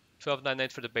 12, 9,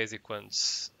 8 for the basic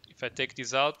ones. If I take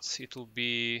these out, it will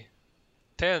be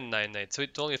 10, 9, 8. So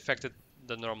it only affected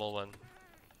the normal one.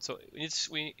 So in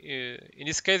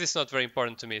this case, it's not very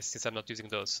important to me since I'm not using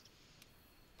those.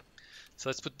 So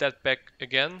let's put that back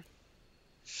again.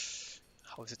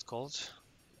 How is it called?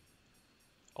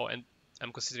 Oh, and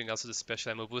I'm considering also the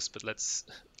special ammo boost, but let's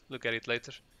look at it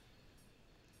later.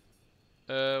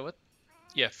 What?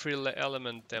 Yeah, free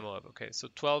element ammo. Okay, so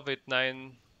 12, 8,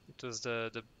 9. It was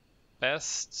the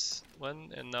best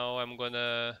one, and now I'm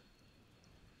gonna,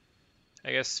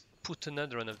 I guess, put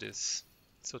another one of this.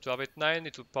 So 12, 8, 9.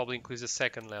 It will probably increase the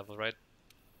second level, right?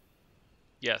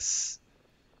 Yes.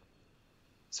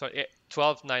 Sorry,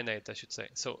 12, 9, 8, I should say.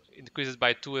 So it increases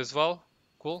by 2 as well.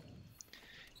 Cool.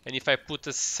 And if I put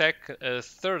a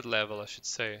third level, I should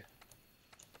say.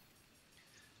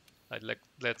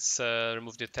 Let's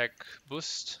remove the attack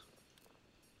boost.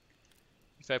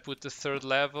 If I put the third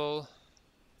level,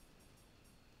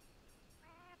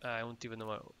 I don't even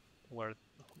know what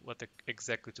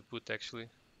exactly to put actually.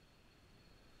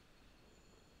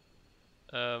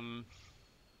 Let me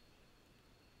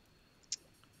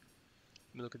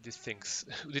look at these things.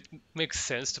 Would it make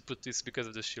sense to put this because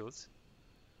of the shield?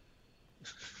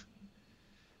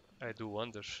 I do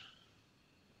wonder.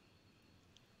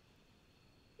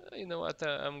 You know what?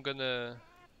 I'm gonna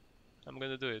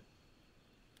do it.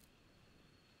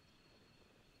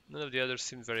 None of the others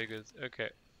seem very good.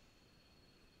 Okay.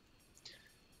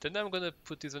 Then I'm gonna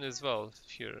put this one as well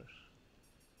here.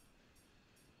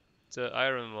 The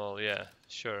iron wall, yeah,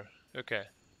 sure. Okay.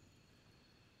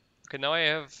 Okay, now I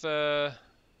have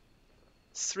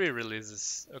 3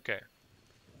 releases. Okay.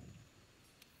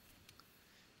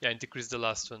 Yeah, and decrease the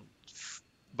last one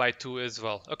by 2 as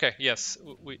well. Okay, yes,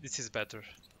 this is better.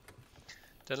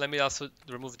 Then let me also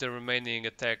remove the remaining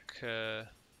attack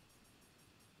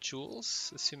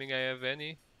jewels, assuming I have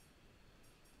any.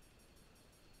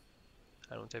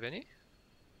 I don't have any.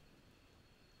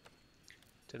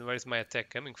 Then where is my attack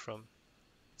coming from?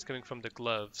 It's coming from the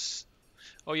gloves.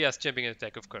 Oh yes, jumping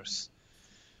attack, of course.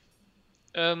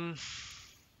 Evade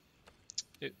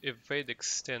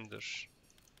extender.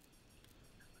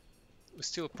 We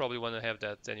still probably want to have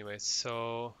that anyway,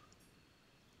 so...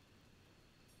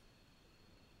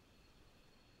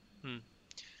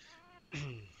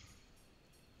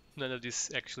 None of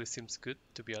this actually seems good,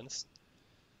 to be honest.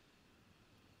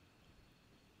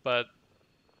 But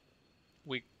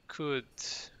we could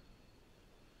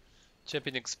jump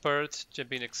in expert,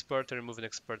 and remove an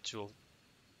expert jewel.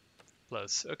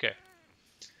 Plus, okay.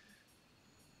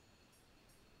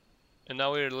 And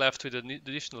now we're left with an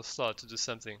additional slot to do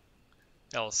something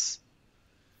else.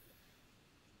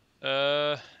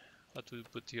 What do we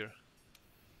put here?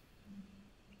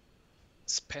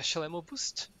 Special ammo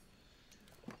boost?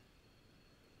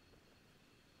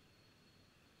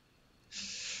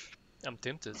 I'm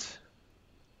tempted.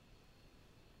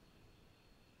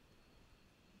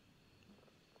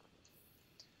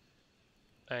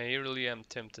 I really am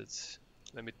tempted.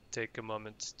 Let me take a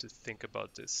moment to think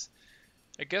about this.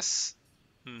 I guess...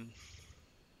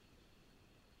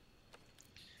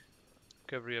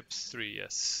 Recovery up 3,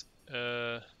 yes.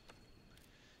 I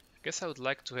guess I would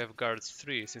like to have guard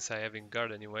 3 since I have in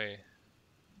guard anyway.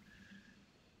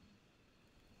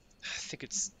 I think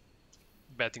it's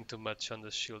betting too much on the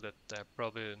shield that I'm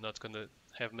probably not gonna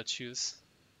have much use.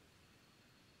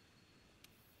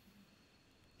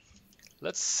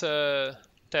 Let's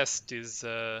test this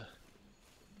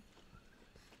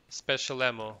special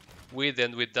ammo with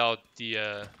and without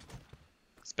the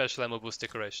special ammo boost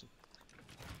decoration.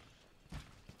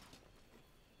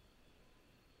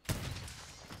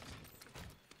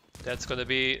 That's gonna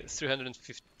be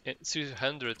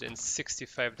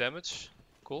 365 damage.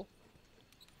 Cool.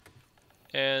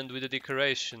 And with the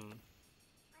decoration,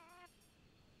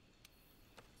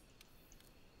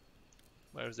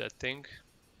 where's that thing?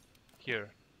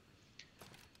 Here.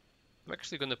 I'm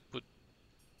actually gonna put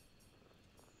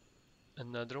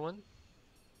another one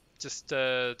just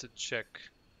to check.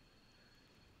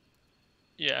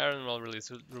 Yeah, iron wall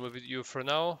release. We'll remove you for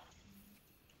now.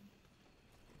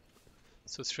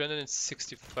 So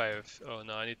 365. Oh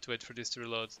no, I need to wait for this to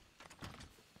reload.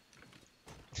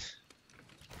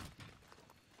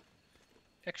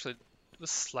 Actually, was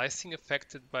slicing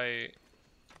affected by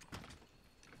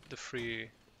the free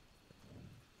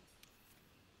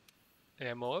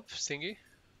ammo up thingy?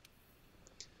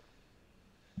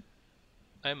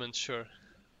 I'm unsure.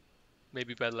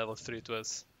 Maybe by level 3 it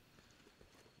was.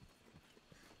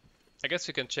 I guess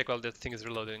we can check while that thing is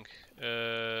reloading.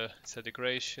 Set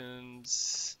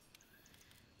decorations.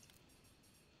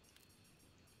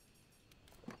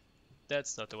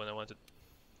 That's not the one I wanted.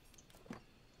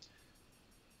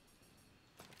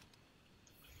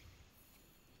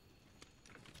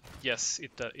 Yes,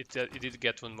 it did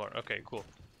get one more. Okay, cool.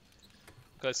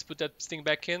 Let's put that thing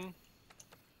back in.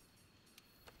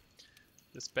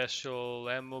 The special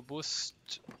ammo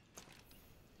boost.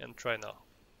 And try now.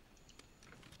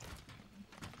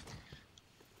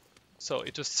 So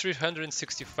it was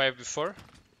 365 before.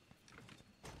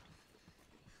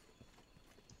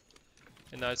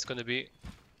 And now it's gonna be...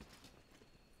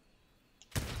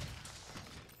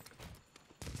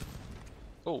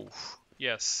 Oh,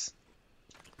 yes.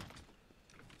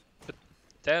 But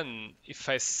then, if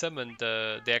I summon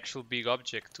the actual big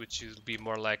object, which will be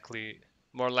more like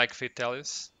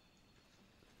Fatalis,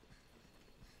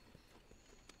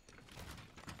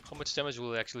 how much damage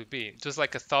will it actually be? It was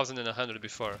like 1,100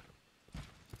 before.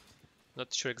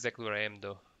 Not sure exactly where I am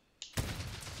though.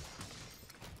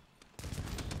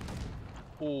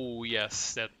 Oh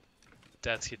yes,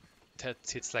 that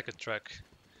hits like a truck.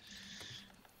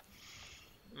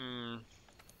 I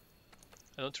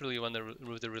don't really want to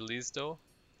remove the release though.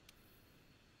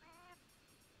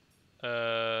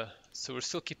 So we're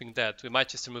still keeping that. We might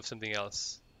just remove something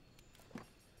else.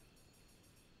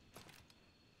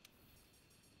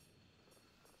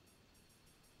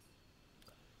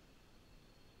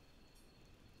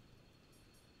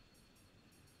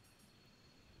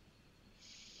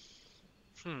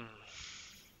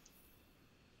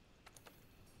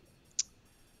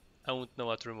 I won't know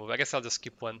what to remove. I guess I'll just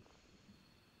skip one.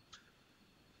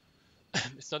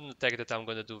 It's not an attack that I'm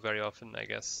gonna do very often, I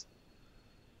guess.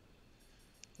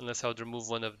 Unless I would remove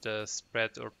one of the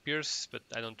spread or pierce, but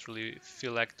I don't really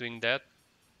feel like doing that,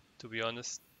 to be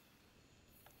honest.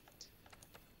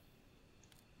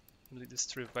 Let me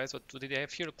just revise. What did I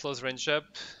have here? Close range up.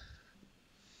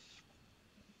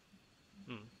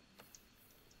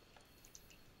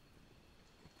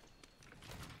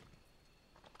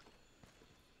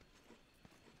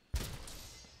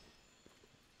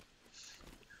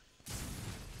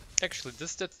 Actually,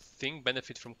 does that thing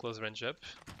benefit from close range up?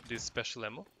 This special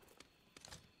ammo?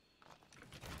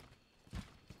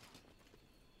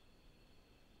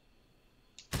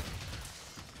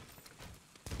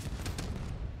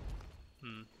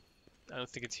 I don't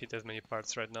think it hit as many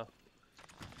parts right now.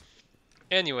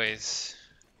 Anyways,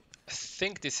 I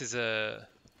think this is a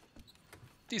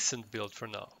decent build for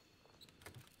now.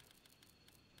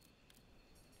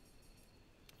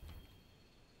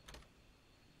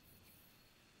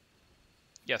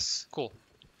 Yes, cool.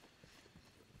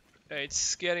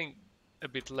 It's getting a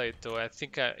bit late though. I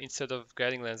think instead of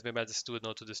guiding lens, maybe I just do a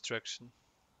no to destruction.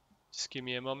 Just give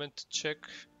me a moment to check.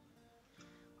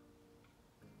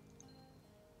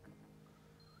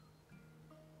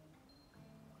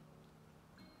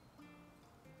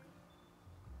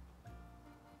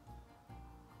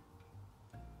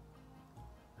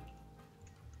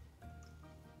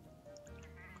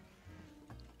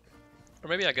 Or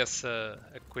maybe I guess a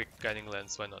quick guiding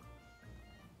lens, why not?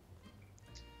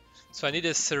 So I need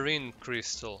a serene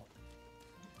crystal.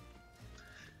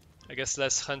 I guess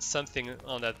let's hunt something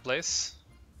on that place.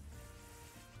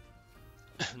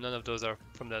 None of those are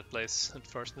from that place,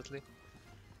 unfortunately.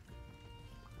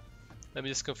 Let me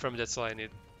just confirm that's all I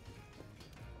need.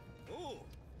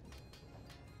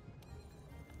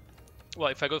 Well,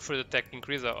 if I go for the tech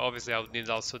increase, obviously I would need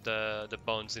also the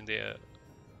bones in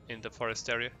the forest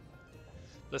area.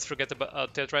 Let's forget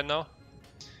about that right now.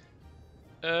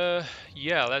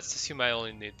 Yeah, let's assume I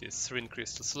only need this serene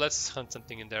crystal. So let's hunt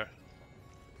something in there.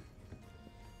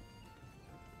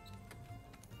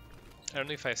 I don't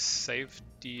know if I saved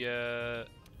the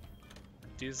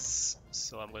this,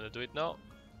 so I'm gonna do it now.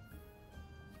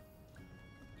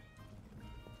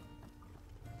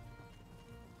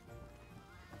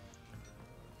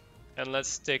 And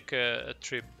let's take a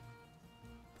trip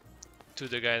to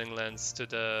the guiding lands, to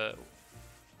the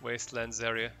wastelands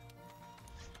area,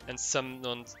 and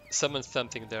summon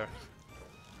something there.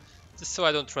 Just so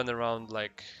I don't run around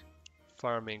like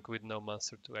farming with no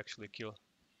monster to actually kill.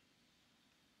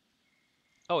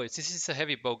 Oh, this is a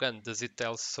heavy bowgun. Does it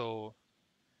also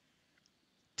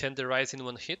tenderize in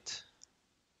one hit?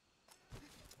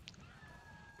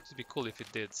 It'd be cool if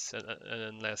it did,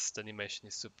 unless the animation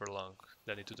is super long,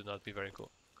 then it would not be very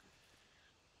cool.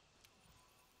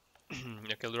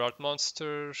 Okay, lure out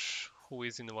monster. Who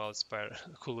is in the Wildspire?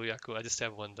 Kuluyaku. I just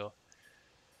have one though.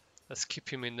 Let's keep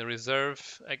him in the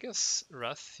reserve. I guess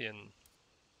Rathian.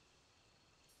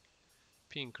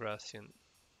 Pink Rathian.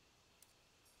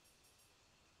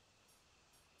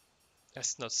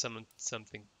 Let's not summon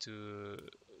something too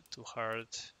hard.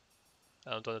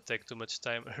 I don't want to take too much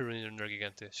time. Ruiner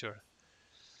Gigante, sure.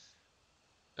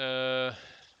 I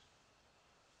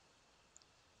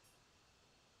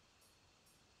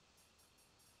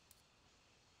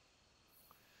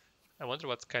wonder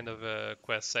what kind of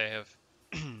quests I have.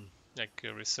 Like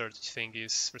research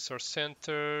thingies, resource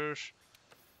center,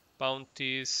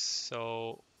 bounties.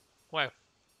 So, why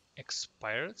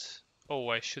expired? Oh,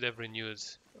 I should have renewed.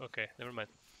 Okay, never mind.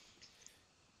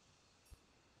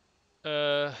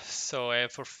 So I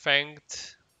have for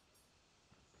fanged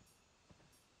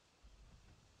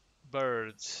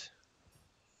bird,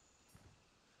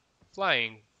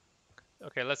 flying.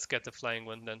 Okay, let's get the flying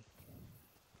one then.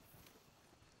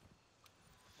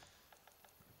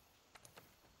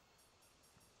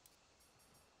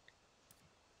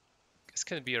 This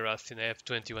can be a Rathian. I have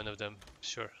 21 of them.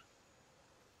 Sure.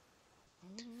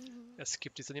 Let's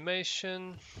skip this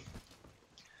animation.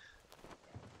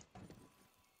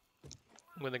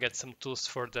 I'm gonna get some tools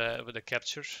for the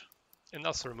capture, and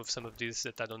also remove some of these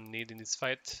that I don't need in this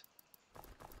fight.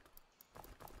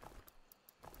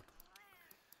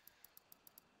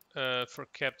 For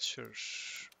capture,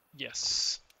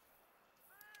 yes.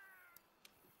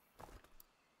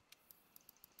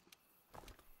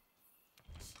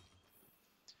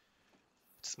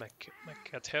 Does my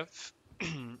cat have?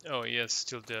 Oh yes,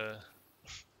 still the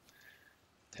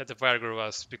had the Viagra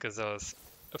was because I was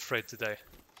afraid to die.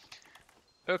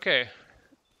 Okay.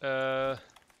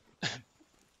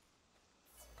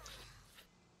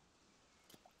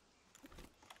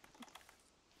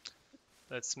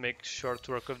 Let's make short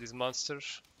work of these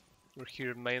monsters. We're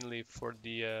here mainly for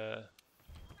the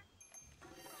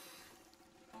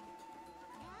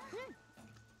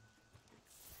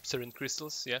serene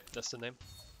crystals. Yeah, that's the name.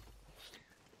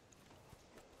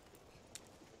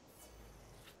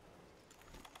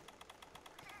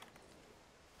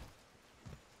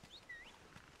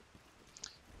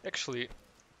 Actually,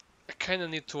 I kind of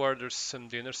need to order some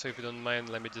dinner, so if you don't mind,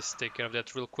 let me just take care of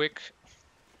that real quick.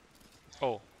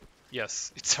 Oh,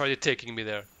 yes, it's already taking me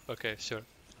there. Okay, sure.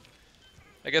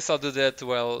 I guess I'll do that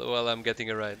while I'm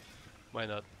getting a ride. Why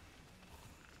not?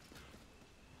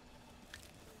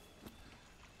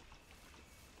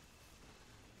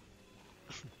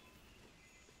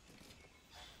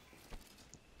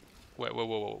 Wait, whoa,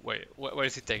 whoa, whoa, wait. Where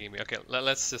is he taking me? Okay,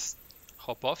 let's just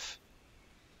hop off.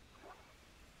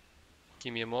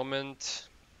 Give me a moment.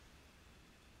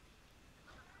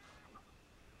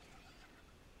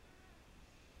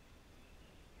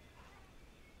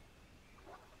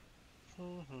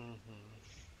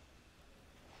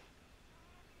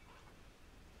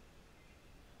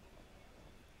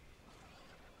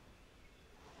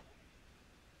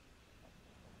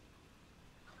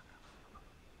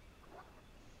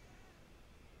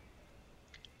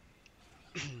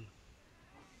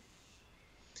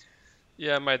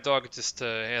 Yeah, my dog just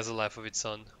has a life of its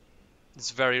own.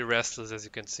 It's very restless, as you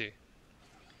can see.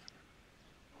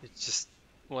 It just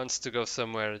wants to go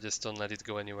somewhere, just don't let it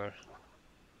go anywhere.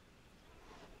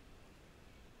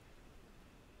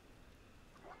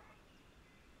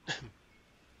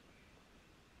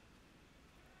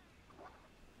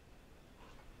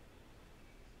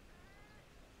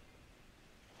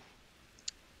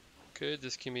 Okay,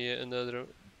 just give me another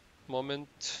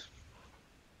moment.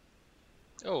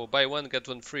 Oh, buy one, get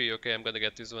one free. Okay, I'm gonna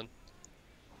get this one.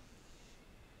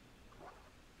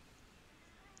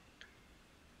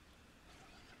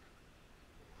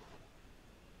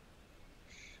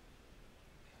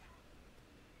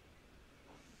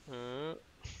 Uh,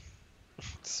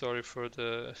 sorry for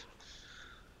the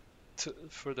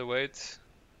wait.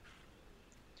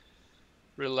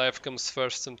 Real life comes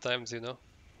first sometimes, you know.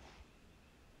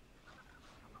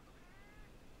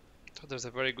 Oh, there's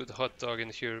a very good hot dog in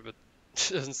here, but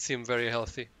doesn't seem very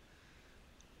healthy.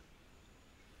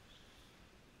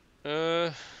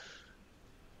 Uh,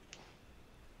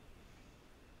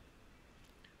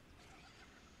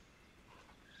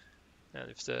 and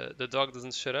if the dog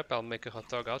doesn't shut up, I'll make a hot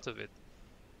dog out of it.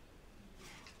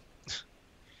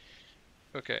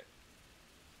 Okay.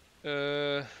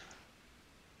 Uh,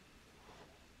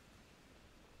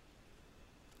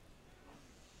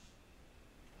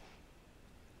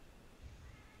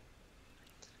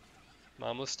 I'm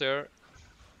almost there.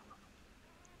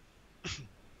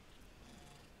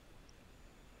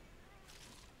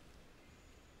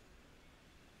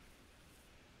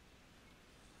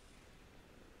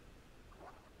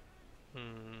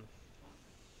 Hmm.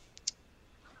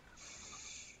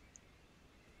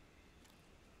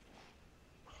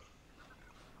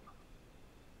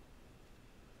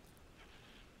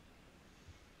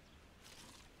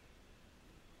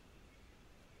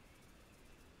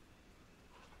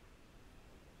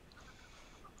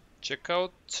 Check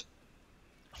out.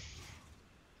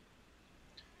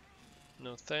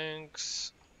 No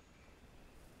thanks.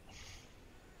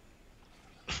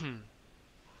 Hmm.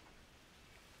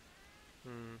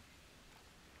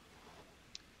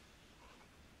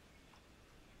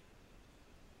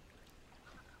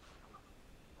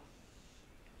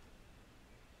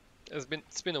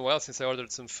 It's been a while since I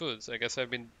ordered some food. I guess I've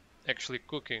been actually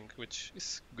cooking, which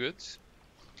is good.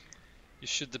 You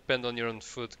should depend on your own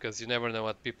food because you never know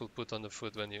what people put on the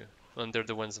food when they're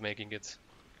the ones making it.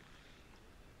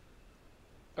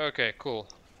 Okay, cool.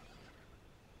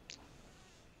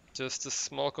 Just a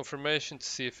small confirmation to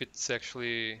see if it's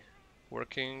actually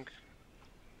working.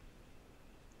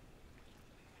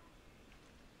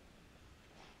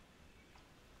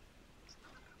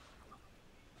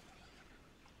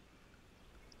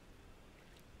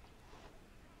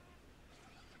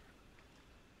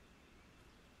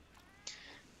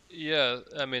 Yeah,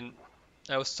 I mean,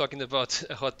 I was talking about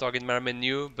a hot dog in my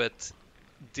menu, but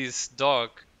this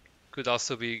dog could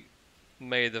also be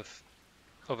made of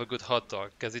a good hot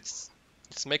dog because it's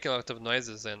making a lot of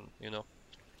noises and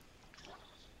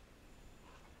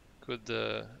could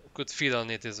could feed on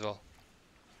it as well.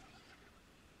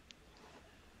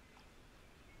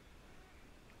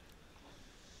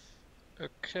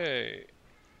 Okay.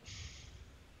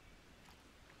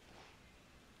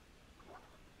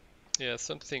 Yeah,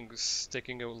 something's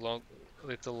taking a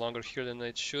little longer here than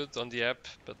it should on the app,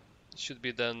 but it should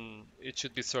be done. It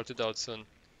should be sorted out soon.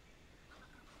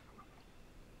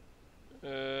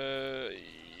 Yeah.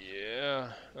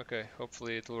 Okay,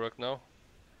 hopefully it will work now.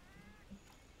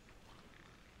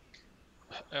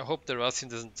 I hope the Racing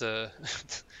doesn't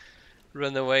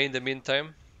run away in the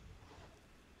meantime.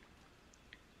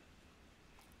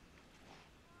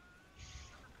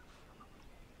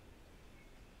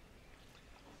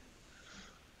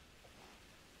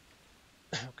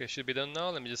 Okay, should be done now.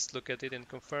 Let me just look at it and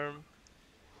confirm.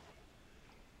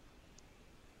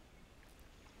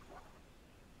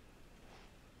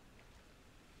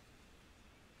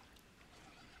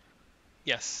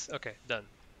 Yes, okay, done.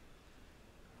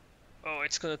 Oh,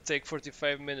 it's gonna take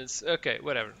 45 minutes. Okay,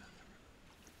 whatever.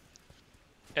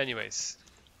 Anyways,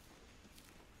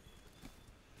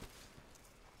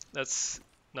 let's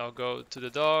now go to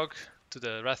the dog, to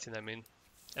the Rathin, I mean.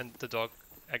 And the dog,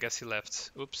 I guess he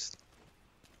left. Oops.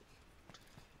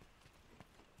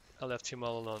 I left him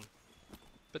all alone.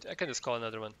 But I can just call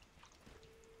another one.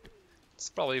 It's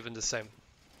probably even the same.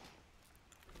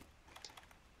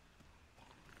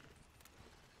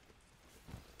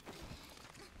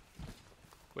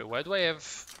 Wait, why do I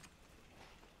have...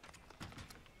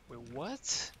 Wait,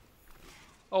 what?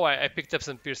 Oh, I picked up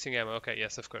some piercing ammo. Okay,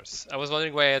 yes, of course. I was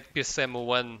wondering why I had piercing ammo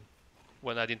 1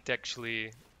 when I didn't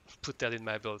actually put that in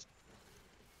my build.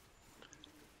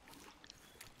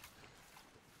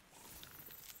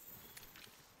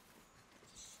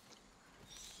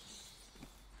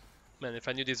 Man, if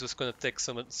I knew this was gonna take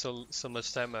so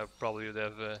much time, I probably would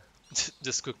have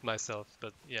just cooked myself.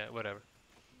 But yeah, whatever.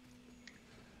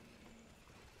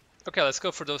 Okay, let's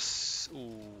go for those.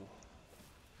 Ooh,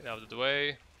 get out of the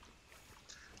way.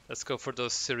 Let's go for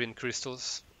those serene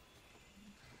crystals.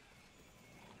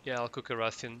 Yeah, I'll cook a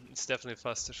Rathian. It's definitely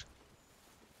faster.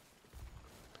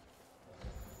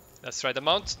 Let's try the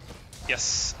mount.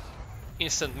 Yes,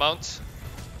 instant mount.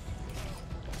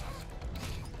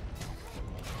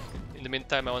 In the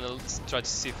meantime, I want to try to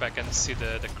see if I can see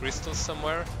the crystals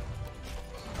somewhere.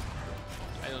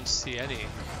 I don't see any.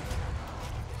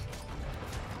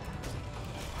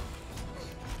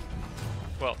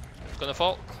 Well, it's gonna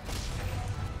fall.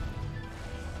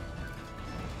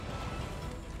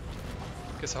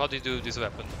 Okay, so how do you do this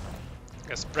weapon?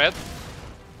 Okay, spread.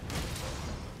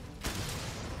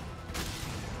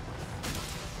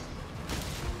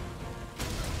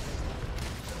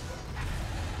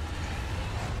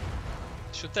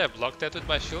 Should I have blocked that with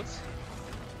my shield?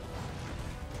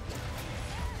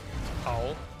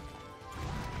 Ow.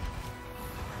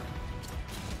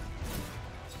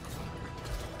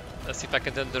 Let's see if I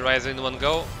can turn the Riser in one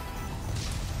go.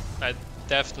 I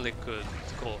definitely could.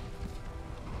 Cool.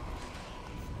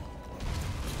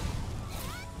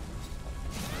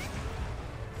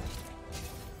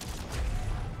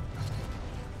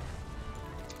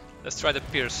 Let's try the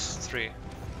Pierce 3.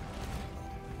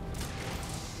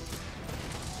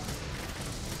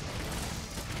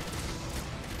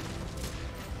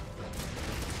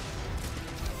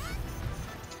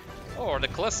 Oh, or the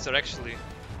cluster actually.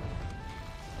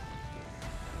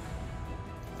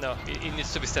 No, it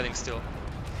needs to be standing still.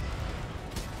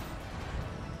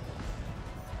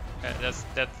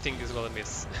 That thing is gonna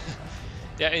miss.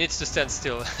 Yeah, it needs to stand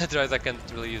still, otherwise I can't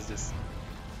really use this.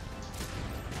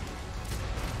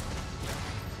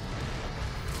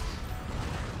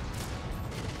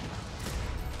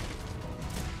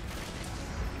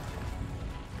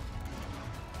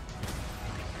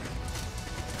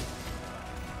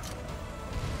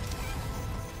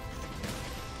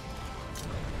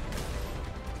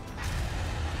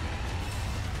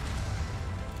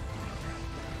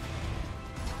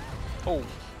 Oh.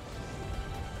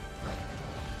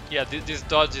 Yeah, this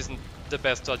dodge isn't the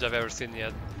best dodge I've ever seen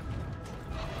yet.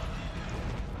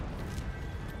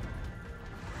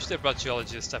 Should have brought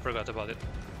Geologist, I forgot about it.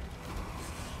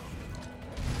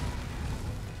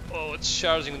 Oh,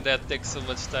 charging that takes so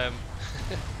much time.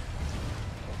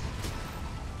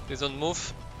 Please don't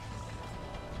move.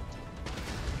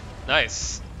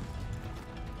 Nice.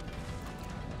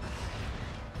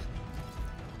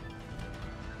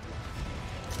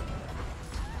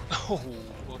 Oh,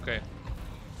 okay.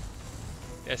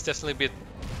 Yeah, it's definitely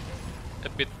a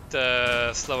bit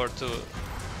slower to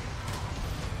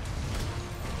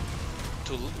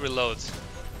reload.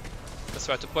 Let's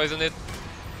try to poison it.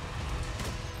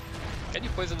 Can you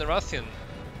poison the Rathian?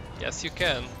 Yes, you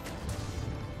can.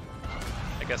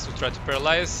 I guess we'll try to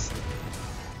paralyze.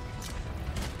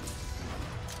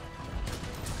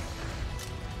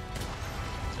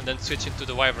 And then switch into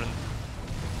the Wyvern.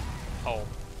 Oh.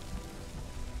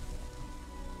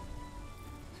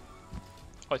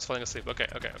 Oh, it's falling asleep. Okay.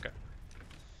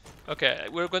 Okay,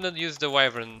 we're gonna use the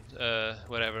Wyvern,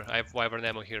 whatever. I have Wyvern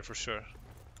ammo here for sure.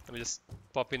 Let me just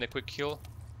pop in a quick heal.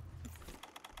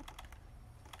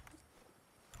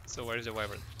 So where is the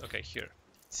wyvern? Okay, here.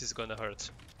 This is gonna hurt.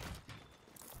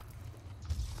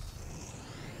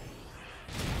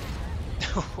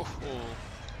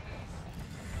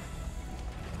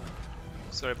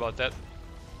 Sorry about that.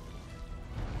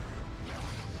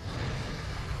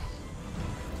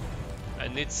 I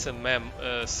need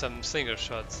some slinger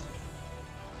shots.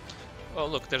 Oh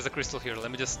look, there's a crystal here. Let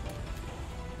me just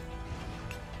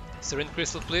syringe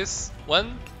crystal, please.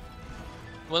 One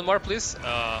more, please.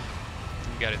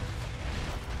 Didn't get it.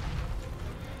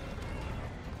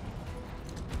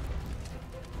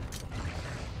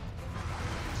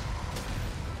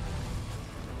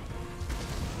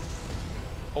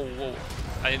 Oh, whoa.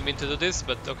 I didn't mean to do this,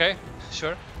 but okay,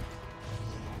 sure.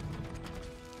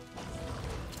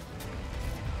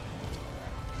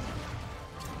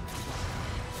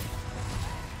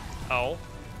 Ow.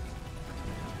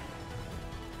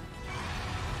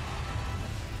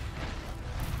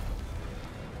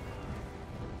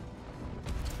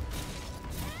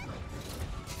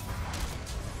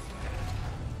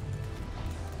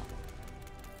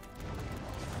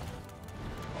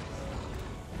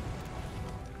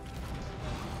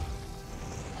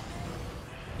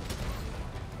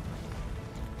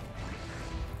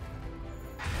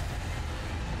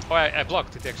 Oh, I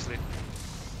blocked it actually.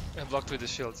 I blocked with the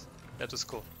shield. That was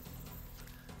cool.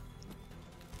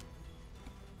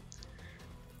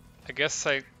 I guess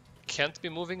I can't be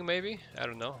moving maybe? I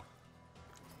don't know.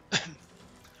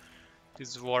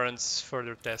 This warrants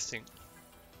further testing.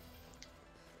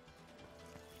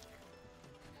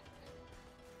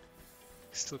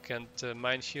 Still can't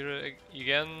mine here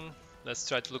again. Let's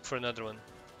try to look for another one.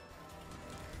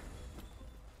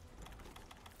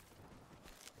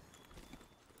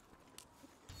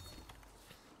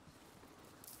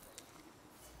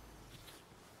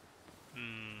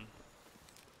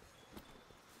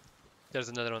 There's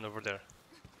another one over there.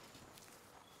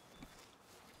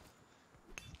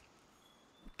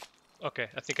 Okay,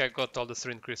 I think I got all the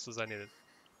syringe crystals I needed.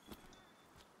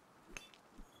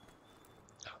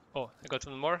 Oh, I got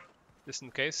one more, just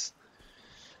in case.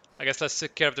 I guess let's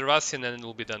take care of the Rasi and then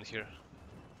we'll be done here.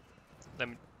 Let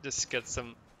me just get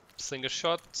some slinger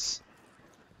shots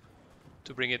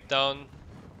to bring it down.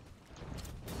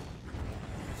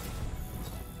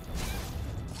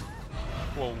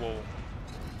 Whoa, whoa.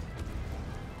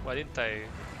 Why didn't I...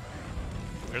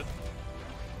 Weird.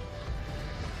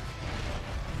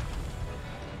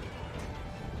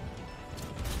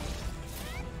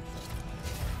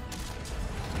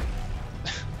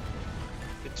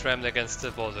 It rammed against the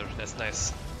boulder, that's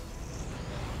nice.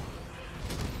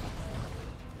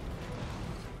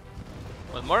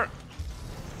 One more.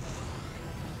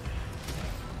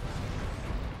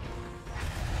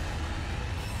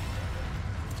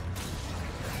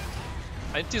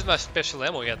 I didn't use my special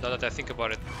ammo yet, now that I think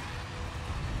about it.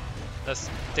 Let's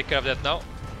take care of that now.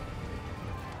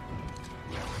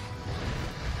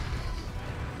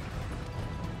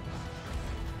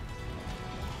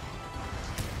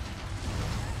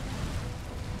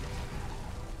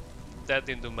 That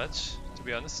didn't do much, to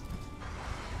be honest.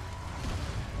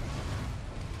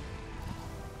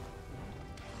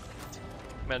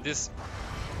 Man, these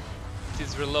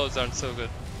reloads aren't so good.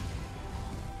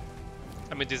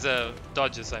 I mean, these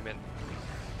dodges, I mean.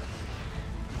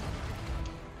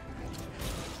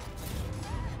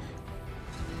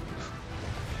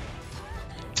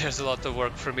 There's a lot of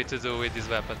work for me to do with this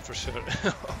weapon, for sure.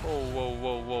 Oh, whoa,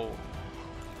 whoa, whoa.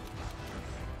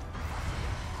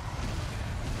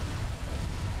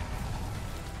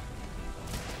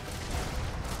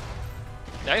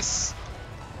 Nice.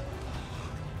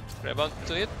 Grab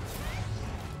onto it.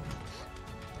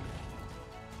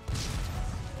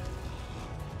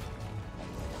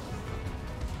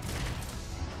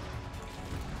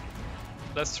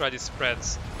 Let's try these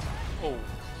spreads. Oh.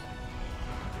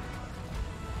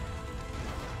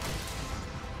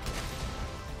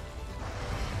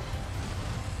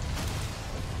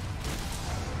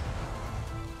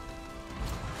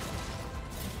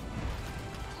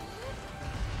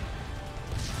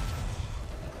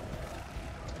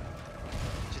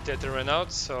 Agitator ran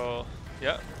out, so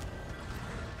yeah.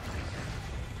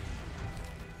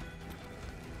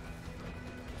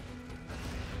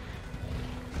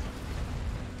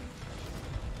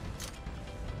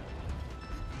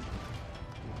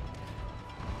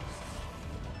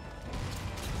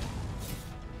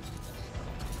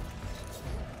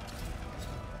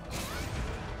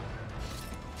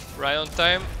 Right on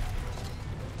time.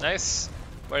 Nice.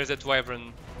 Where is that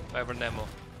wyvern ammo?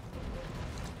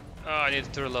 Oh, I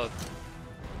need to reload.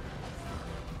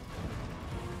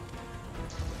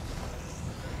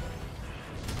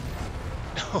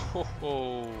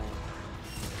 Oh.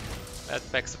 That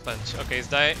packs a punch. Okay, it's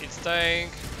dying. It's dying.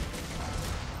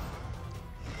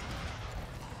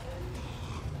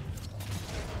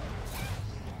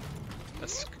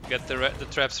 Let's get the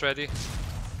traps ready.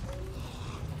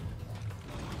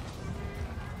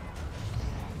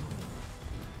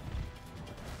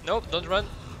 Nope, don't run.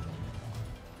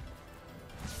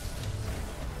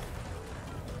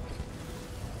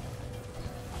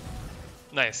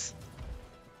 Nice.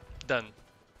 Done.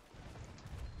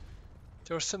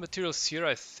 There were some materials here,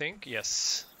 I think.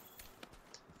 Yes.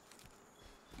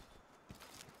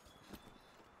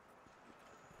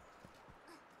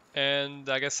 And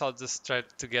I guess I'll just try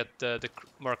to get the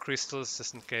more crystals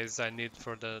just in case I need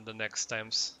for the next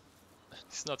times.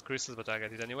 It's not crystals, but I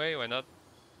get it anyway. Why not?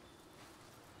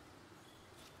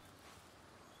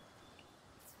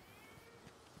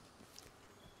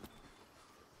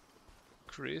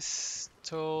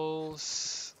 Crystals.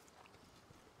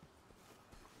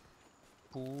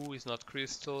 Poo is not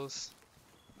crystals.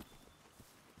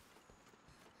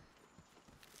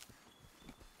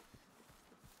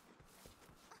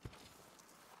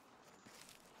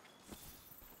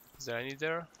 Is there any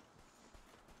there?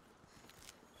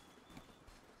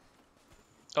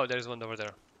 Oh, there's one over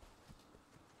there.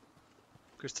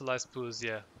 Crystallized poos,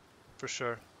 yeah, for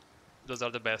sure. Those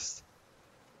are the best.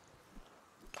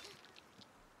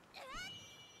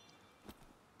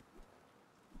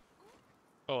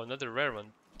 Oh, another rare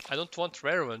one. I don't want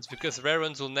rare ones, because rare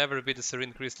ones will never be the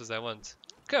serene crystals I want.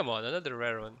 Come on, another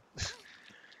rare one.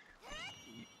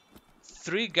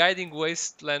 3 guiding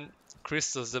wasteland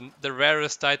crystals, the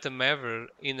rarest item ever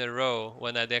in a row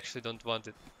when I actually don't want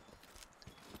it.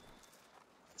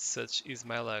 Such is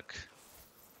my luck.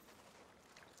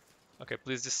 Okay,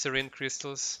 please just serene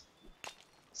crystals.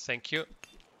 Thank you.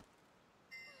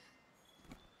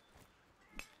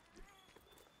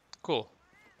 Cool.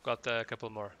 Got a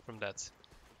couple more from that.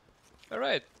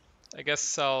 Alright. I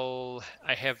guess I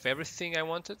have everything I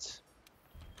wanted.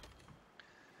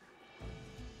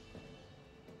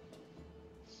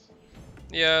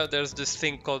 Yeah, there's this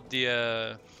thing called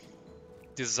the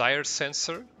desire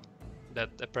sensor that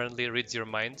apparently reads your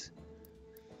mind.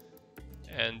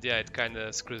 And yeah, it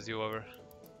kinda screws you over.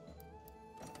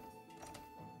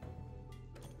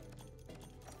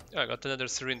 Oh, I got another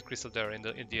serene crystal there in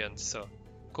the end, so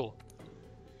cool.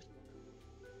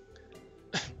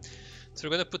 So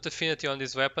we're gonna put affinity on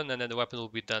this weapon and then the weapon will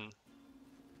be done.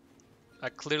 I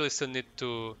clearly still need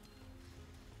to,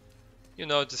 you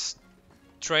know, just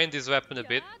train this weapon a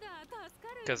bit,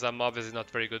 because I'm obviously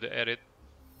not very good at it.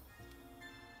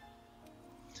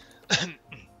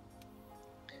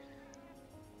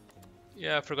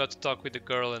 Yeah, I forgot to talk with the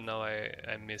girl and now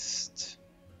I missed.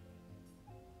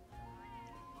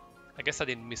 I guess I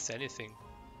didn't miss anything.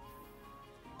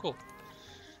 Cool.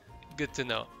 Good to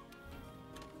know.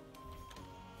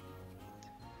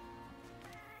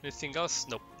 Anything else?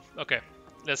 Nope. Okay.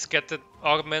 Let's get the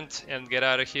augment and get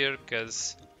out of here,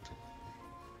 because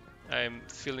I'm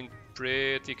feeling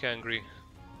pretty hungry.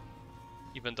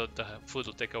 Even though the food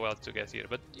will take a while to get here,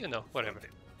 but you know, whatever.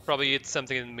 Probably eat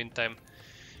something in the meantime.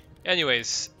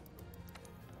 Anyways,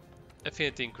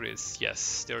 affinity increase.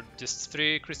 Yes, there are just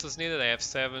 3 crystals needed. I have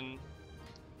 7.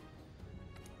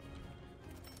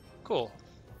 Cool.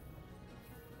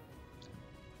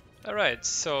 Alright,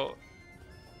 so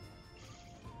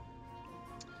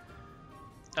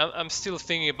I'm still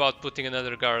thinking about putting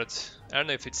another guard. I don't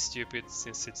know if it's stupid,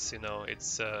 since it's, you know,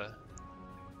 it's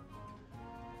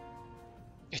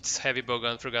Heavy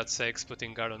Bowgun, for God's sakes.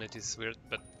 Putting guard on it is weird,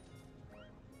 but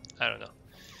I don't know.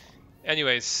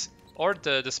 Anyways, or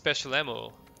the special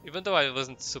ammo, even though I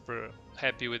wasn't super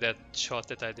happy with that shot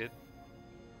that I did.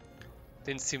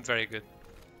 Didn't seem very good.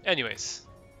 Anyways.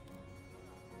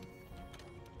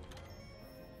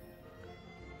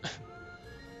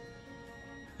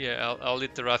 Yeah, I'll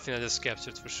eat the Rathian I just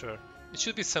captured for sure. It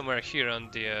should be somewhere here on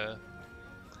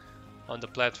the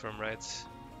platform, right?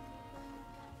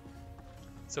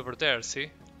 It's over there, see?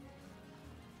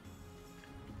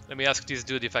 Let me ask this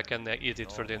dude if I can eat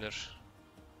it for dinner.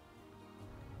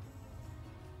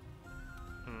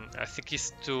 I think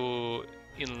he's too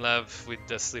in love with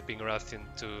the sleeping Rathian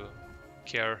to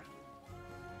care.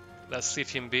 Let's leave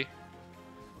him be.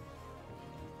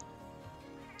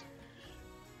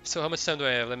 So how much time do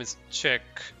I have? Let me check.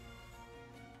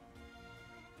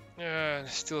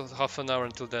 Still half an hour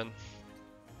until then.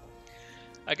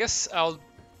 I guess I'll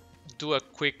do a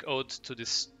quick ode to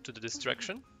the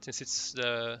distraction, since it's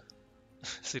the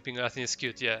sleeping Rathian is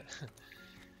cute, yeah.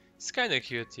 It's kinda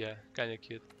cute, yeah, kinda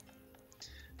cute.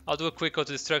 I'll do a quick ode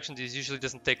to distraction. This usually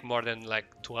doesn't take more than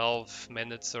like 12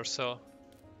 minutes or so.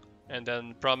 And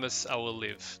then promise I will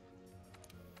leave.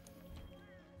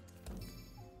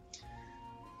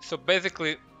 So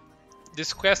basically,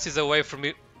 this quest is a way for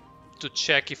me to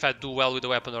check if I do well with the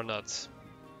weapon or not.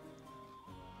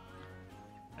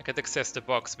 I can't access the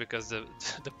box because the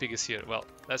pig is here. Well,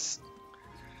 let's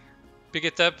pick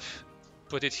it up,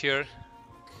 put it here,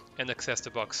 and access the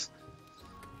box.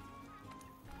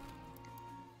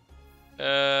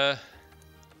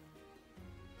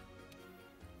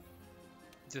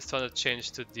 Just want to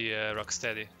change to the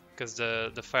Rocksteady because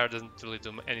the fire doesn't really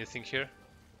do anything here.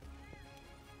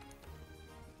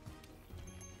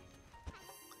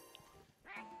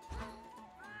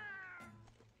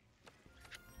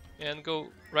 And go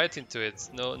right into it.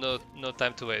 No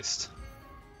time to waste.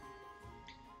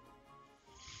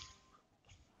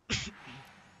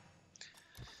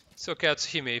 So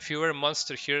Katsuhime, if you were a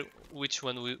monster here, which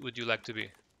one would you like to be?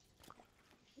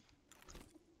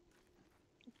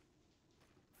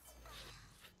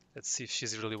 Let's see if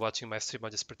she's really watching my stream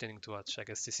or just pretending to watch. I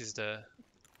guess this is the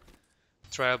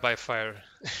trial by fire.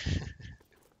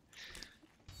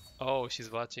 Oh,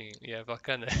 she's watching. Yeah,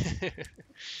 Valkana.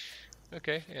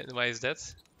 Okay, and why is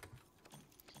that?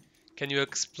 Can you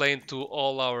explain to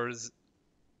all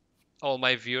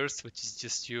my viewers, which is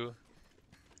just you,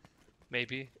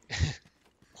 maybe,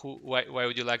 why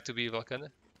would you like to be Valkana?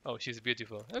 Oh, she's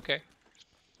beautiful. Okay,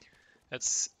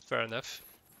 that's fair enough.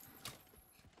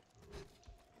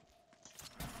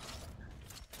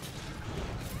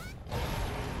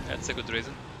 That's a good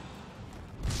reason.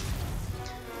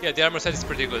 Yeah, the armor set is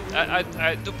pretty good.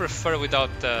 I do prefer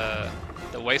without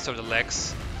the waist or the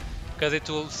legs, because it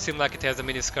will seem like it has a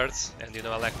mini skirts, and you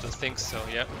know I like those things, so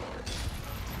yeah.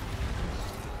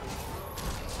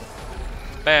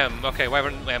 Bam! Okay,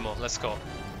 Wyvern ammo, let's go.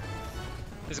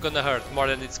 It's gonna hurt more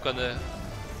than it's gonna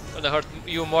hurt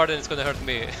you more than it's gonna hurt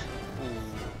me. Ooh.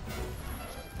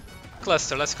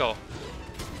 Cluster, let's go.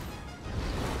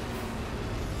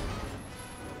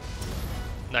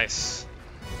 Nice.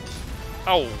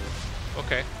 Oh,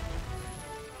 okay.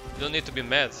 You don't need to be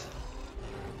mad.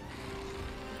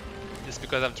 Just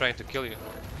because I'm trying to kill you.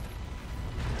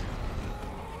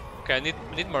 Okay, I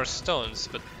need more stones,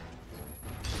 but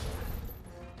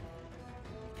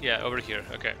yeah, over here.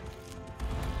 Okay.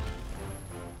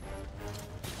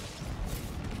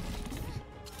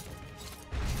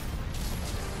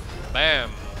 Bam.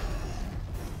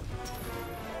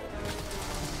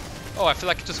 Oh, I feel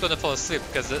like it's just gonna fall asleep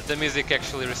because the music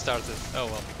actually restarted. Oh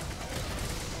well.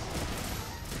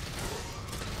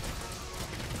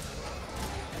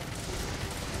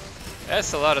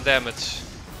 That's a lot of damage.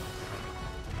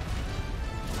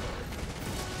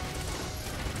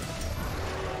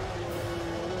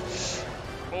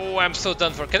 Oh, I'm so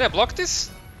done for. Can I block this?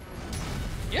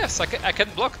 Yes, I can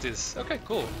block this. Okay,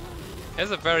 cool. It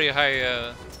has a very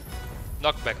high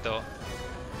knockback though.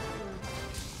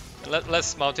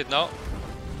 Let's mount it now.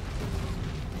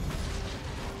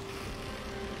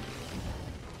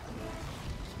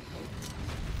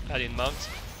 I didn't mount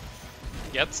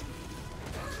yet.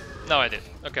 No, I did.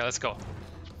 Okay, let's go.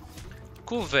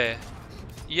 Kulve.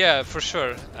 Yeah, for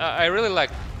sure. I really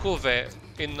like Kulve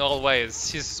in all ways.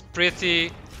 She's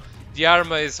pretty. The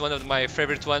armor is one of my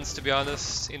favorite ones, to be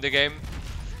honest, in the game.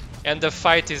 And the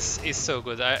fight is so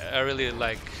good. I really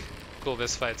like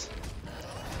Kulve's fight.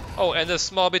 Oh, and a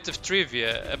small bit of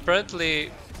trivia.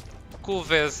 Apparently,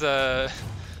 Kulve's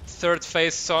third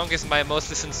phase song is my most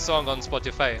listened song on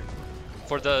Spotify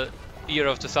for the year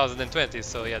of 2020.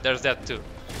 So yeah, there's that too.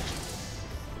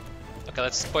 Okay,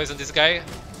 let's poison this guy.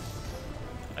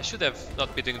 I should have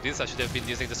not been doing this. I should have been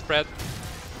using the spread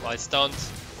while it's stunned.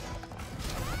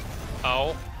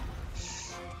 Ow.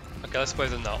 Okay, let's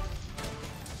poison now.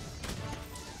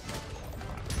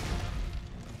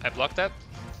 I blocked that.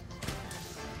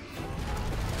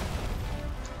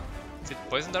 Is it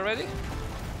poisoned already?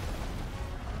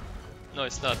 No,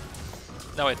 it's not.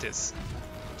 Now it is.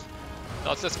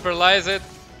 Now let's paralyze it.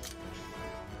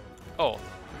 Oh.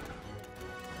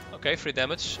 Okay, free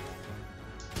damage.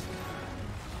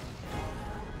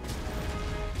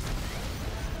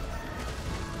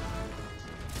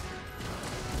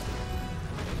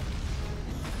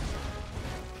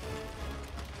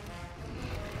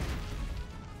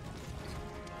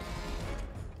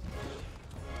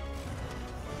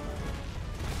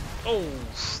 Oh,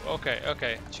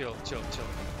 okay, chill.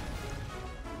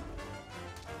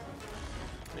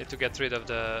 Need to get rid of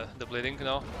the bleeding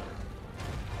now.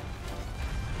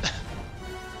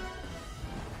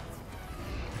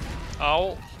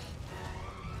 Ow.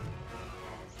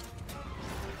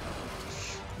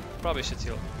 Probably should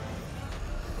heal.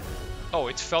 Oh,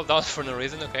 it fell down for no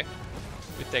reason, okay.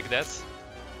 We take that.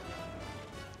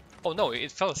 Oh no,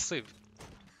 it fell asleep.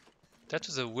 That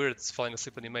was a weird falling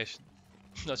asleep animation.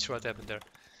 Not sure what happened there.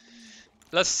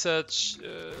 let's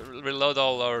reload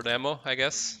all our ammo, I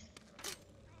guess.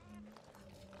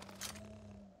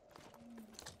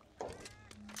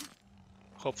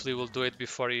 Hopefully we'll do it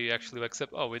before he actually wakes up.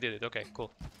 Oh, we did it. Okay,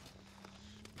 cool.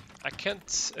 I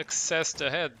can't access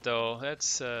the head though.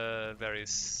 That's very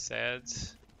sad.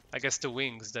 I guess the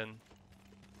wings then.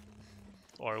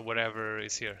 Or whatever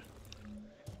is here.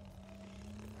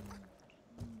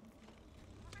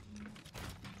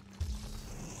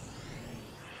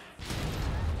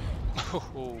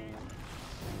 Oh.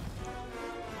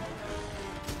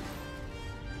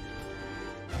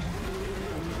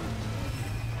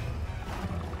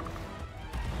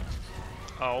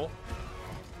 Oh.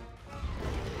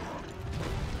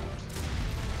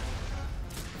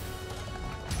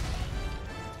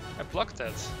 I blocked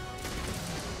that.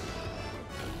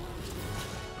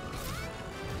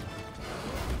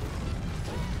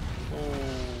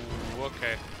 Oh,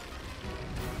 okay.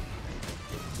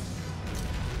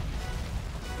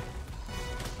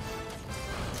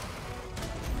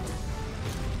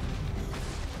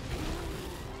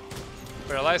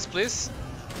 Paralyze, please.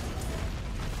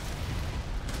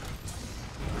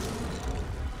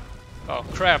 Oh,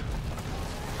 crap.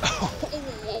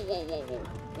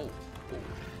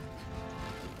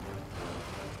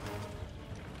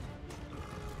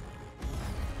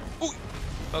 Ooh.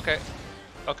 Okay.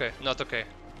 Okay, not okay.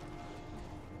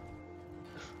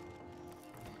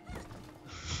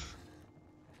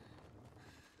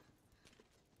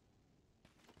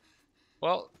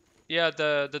 Well, yeah,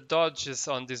 the dodges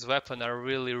on this weapon are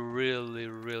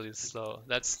really slow.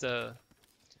 That's the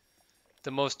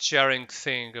most jarring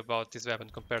thing about this weapon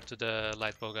compared to the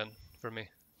light bowgun for me.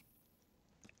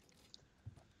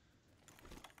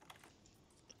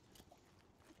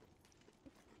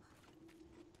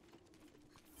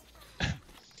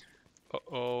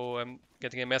 Uh-oh, I'm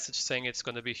getting a message saying it's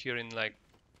gonna be here in like...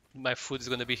 my food is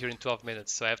gonna be here in 12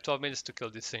 minutes, so I have 12 minutes to kill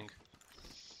this thing.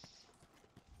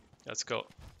 Let's go.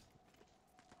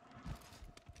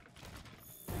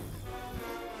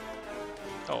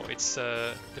 Oh, it's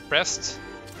depressed.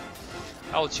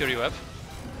 I'll cheer you up.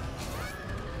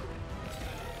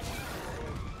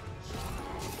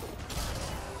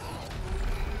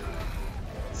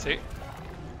 See?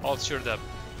 All cheered up.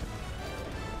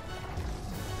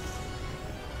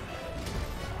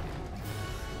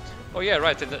 Oh yeah,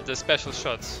 right, the special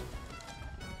shots.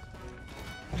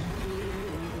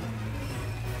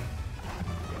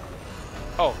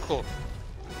 Oh, cool.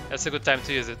 That's a good time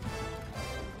to use it.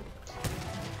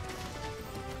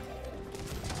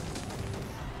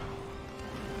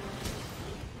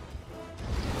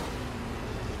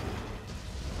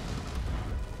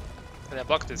 Can I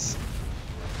block this?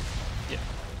 Yeah.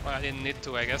 Well, I didn't need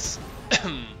to, I guess.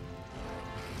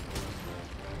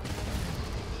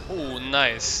 Oh,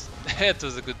 nice. That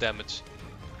was a good damage.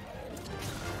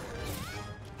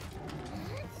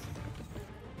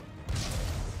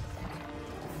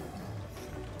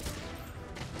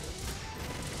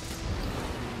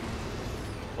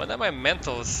 When are my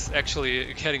mentals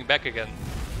actually heading back again?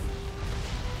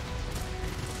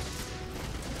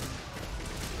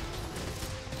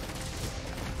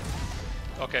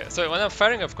 Okay, so when I'm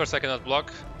firing, of course I cannot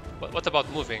block. But what about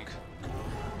moving?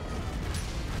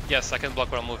 Yes, I can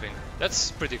block while I'm moving.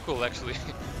 That's pretty cool, actually.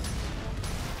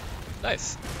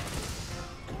 Nice.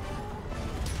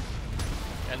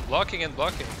 And blocking and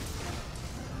blocking.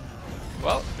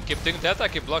 Well, I keep doing that, I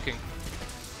keep blocking.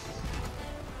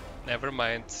 Never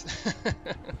mind.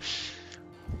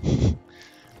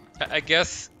 I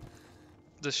guess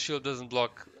the shield doesn't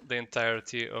block the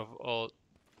entirety of all,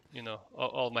 you know,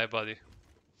 all my body.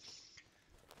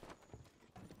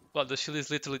 Well, the shield is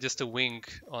literally just a wing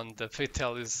on the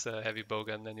Fatalis heavy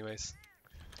bowgun anyways.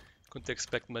 Couldn't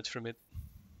expect much from it.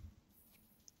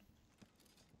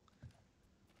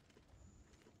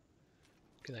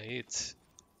 Can I eat?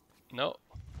 No.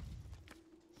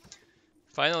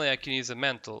 Finally I can use a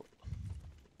mantle.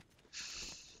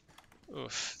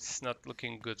 Oof, it's not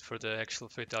looking good for the actual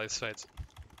Fatalis fight.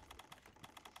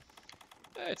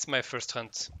 It's my first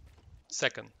hunt.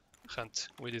 Second hunt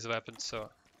with this weapon, so...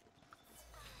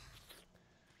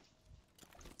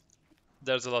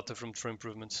 there's a lot of room for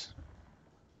improvement.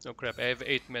 Oh crap, I have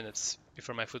 8 minutes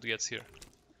before my food gets here.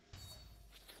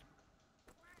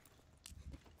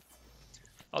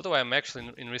 Although I'm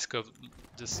actually in risk of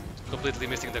just completely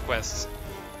missing the quests.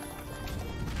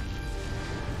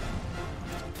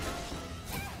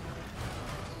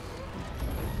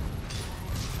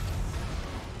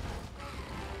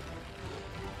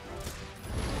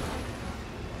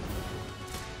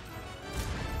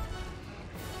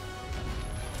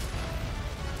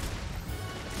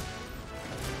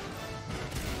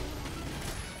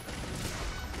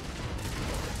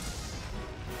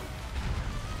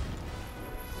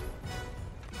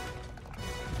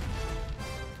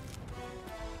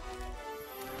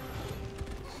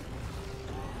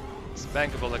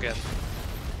 Bankable again.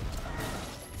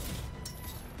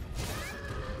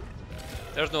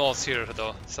 There's no ults here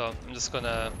though, so I'm just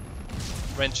gonna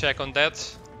rain check on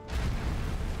that.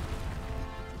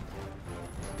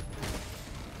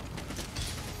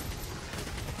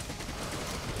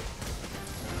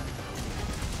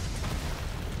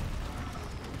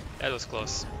 That was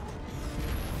close.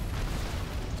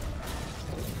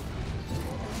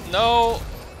 No!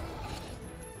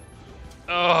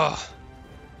 Ugh!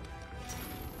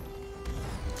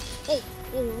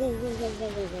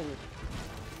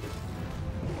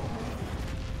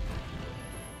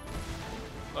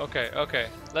 Okay, okay.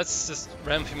 Let's just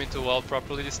ramp him into wall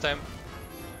properly this time.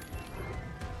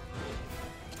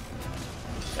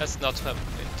 That's not him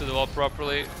into the wall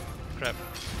properly. Crap.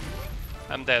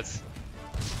 I'm dead.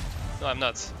 No, I'm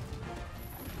not.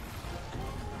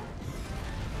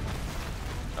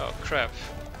 Oh, crap.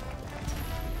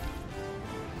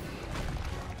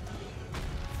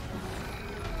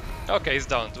 Okay, he's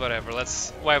down. Whatever.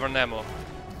 Let's wyvern ammo.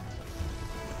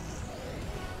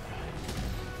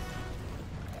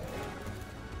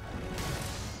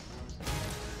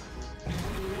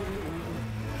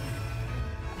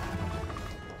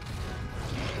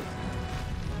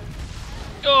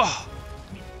 Oh!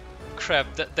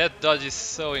 Crap, that dodge is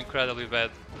so incredibly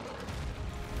bad.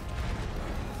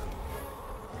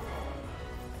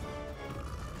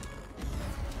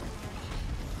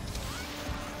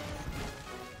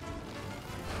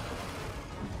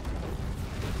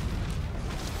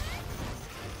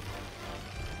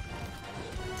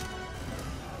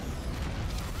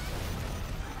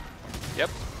 Yep,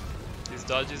 this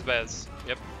dodge is bad.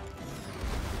 Yep.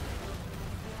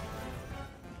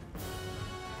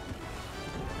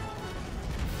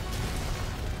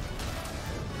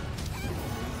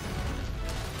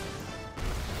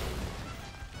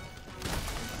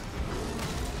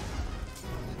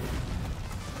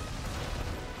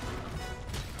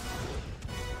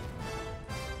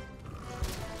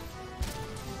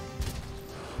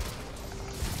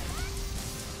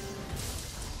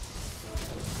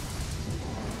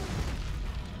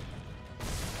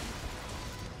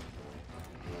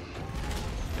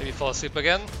 Maybe fall asleep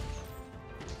again.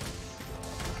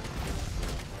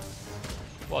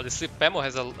 Wow, the sleep ammo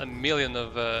has a million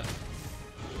of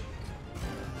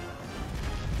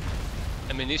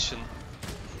ammunition.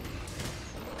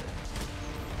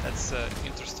 That's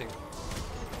interesting.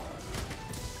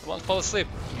 Come on, fall asleep.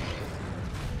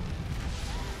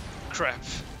 Crap.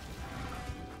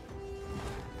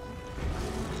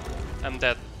 I'm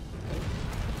dead.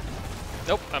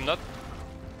 Nope, I'm not.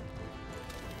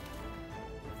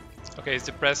 Okay, he's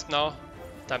depressed now.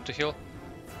 Time to heal.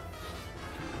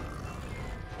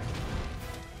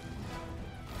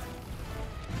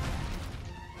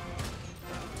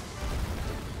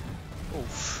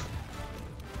 Oof.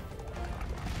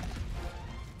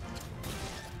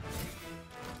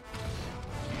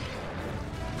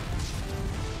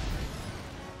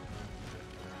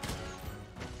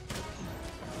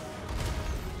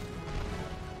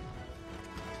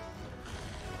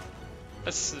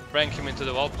 Let's rank him into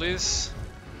the wall, please.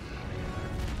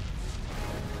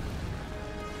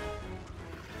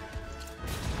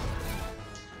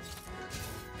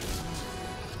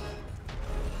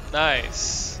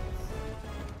 Nice.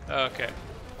 Okay.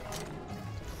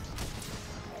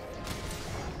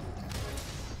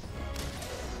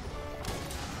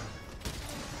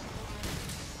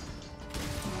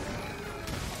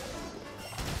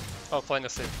 Oh, flying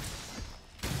asleep.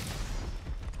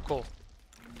 Cool.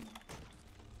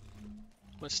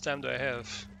 How much time do I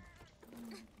have?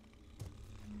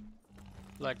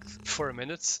 Like 4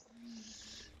 minutes?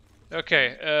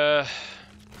 Okay,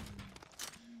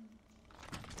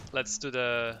 let's do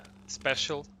the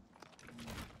special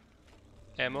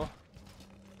ammo.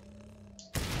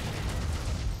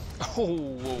 Oh,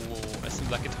 whoa, whoa, that seems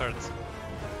like it hurt.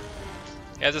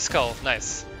 Yeah, the skull,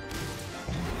 nice.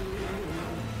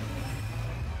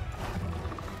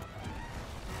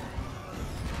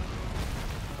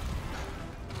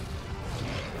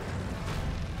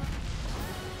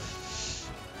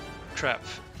 Crap.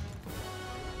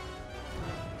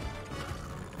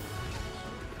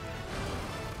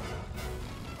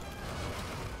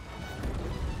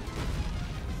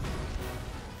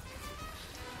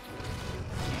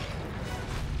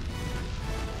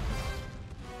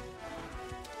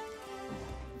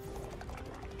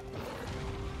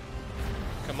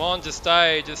 Come on, just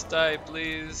die,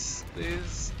 please,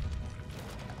 please.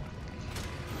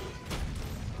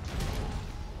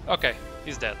 Okay,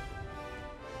 he's dead.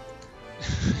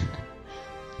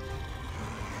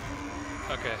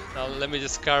 Okay, now let me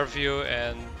just carve you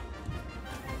and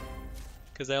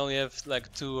Because I only have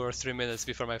like 2 or 3 minutes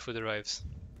before my food arrives.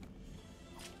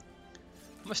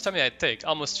 How much time did I take?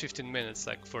 Almost 15 minutes,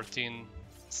 like 14.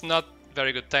 It's not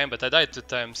very good time, but I died 2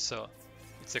 times, so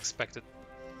it's expected.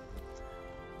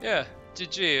 Yeah,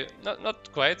 GG.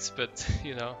 Not quite, but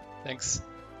you know, thanks.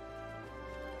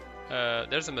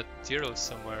 There's a material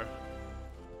somewhere.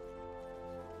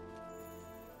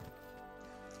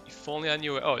 If only I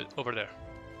knew. Oh, over there.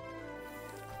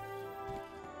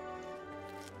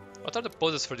 What are the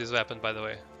poses for this weapon, by the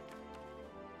way?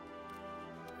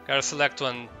 Gotta select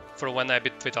one for when I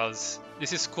beat Vitalis.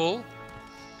 This is cool.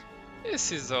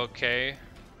 This is okay.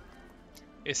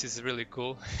 This is really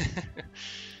cool.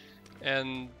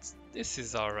 And this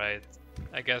is alright.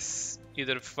 I guess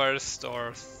either first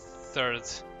or third.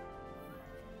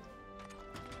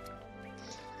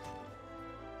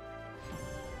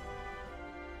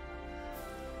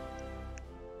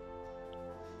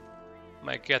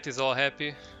 My cat is all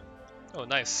happy. Oh,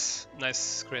 nice. Nice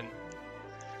screen.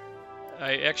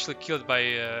 I actually killed by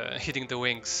hitting the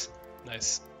wings.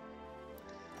 Nice.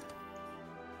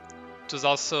 It was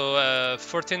also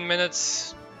 14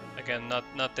 minutes. Again,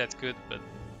 not that good, but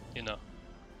you know.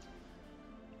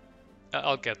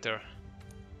 I'll get there.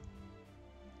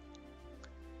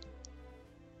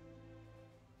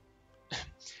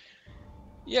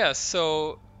 Yeah,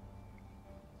 so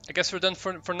I guess we're done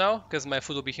for now, because my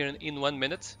food will be here in 1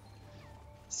 minute.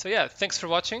 So yeah, thanks for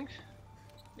watching.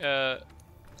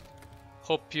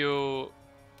 Hope you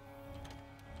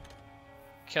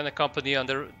can accompany on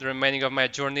the remaining of my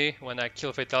journey when I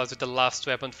kill Fatalis with the last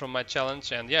weapon from my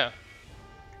challenge. And yeah,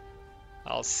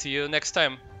 I'll see you next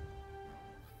time.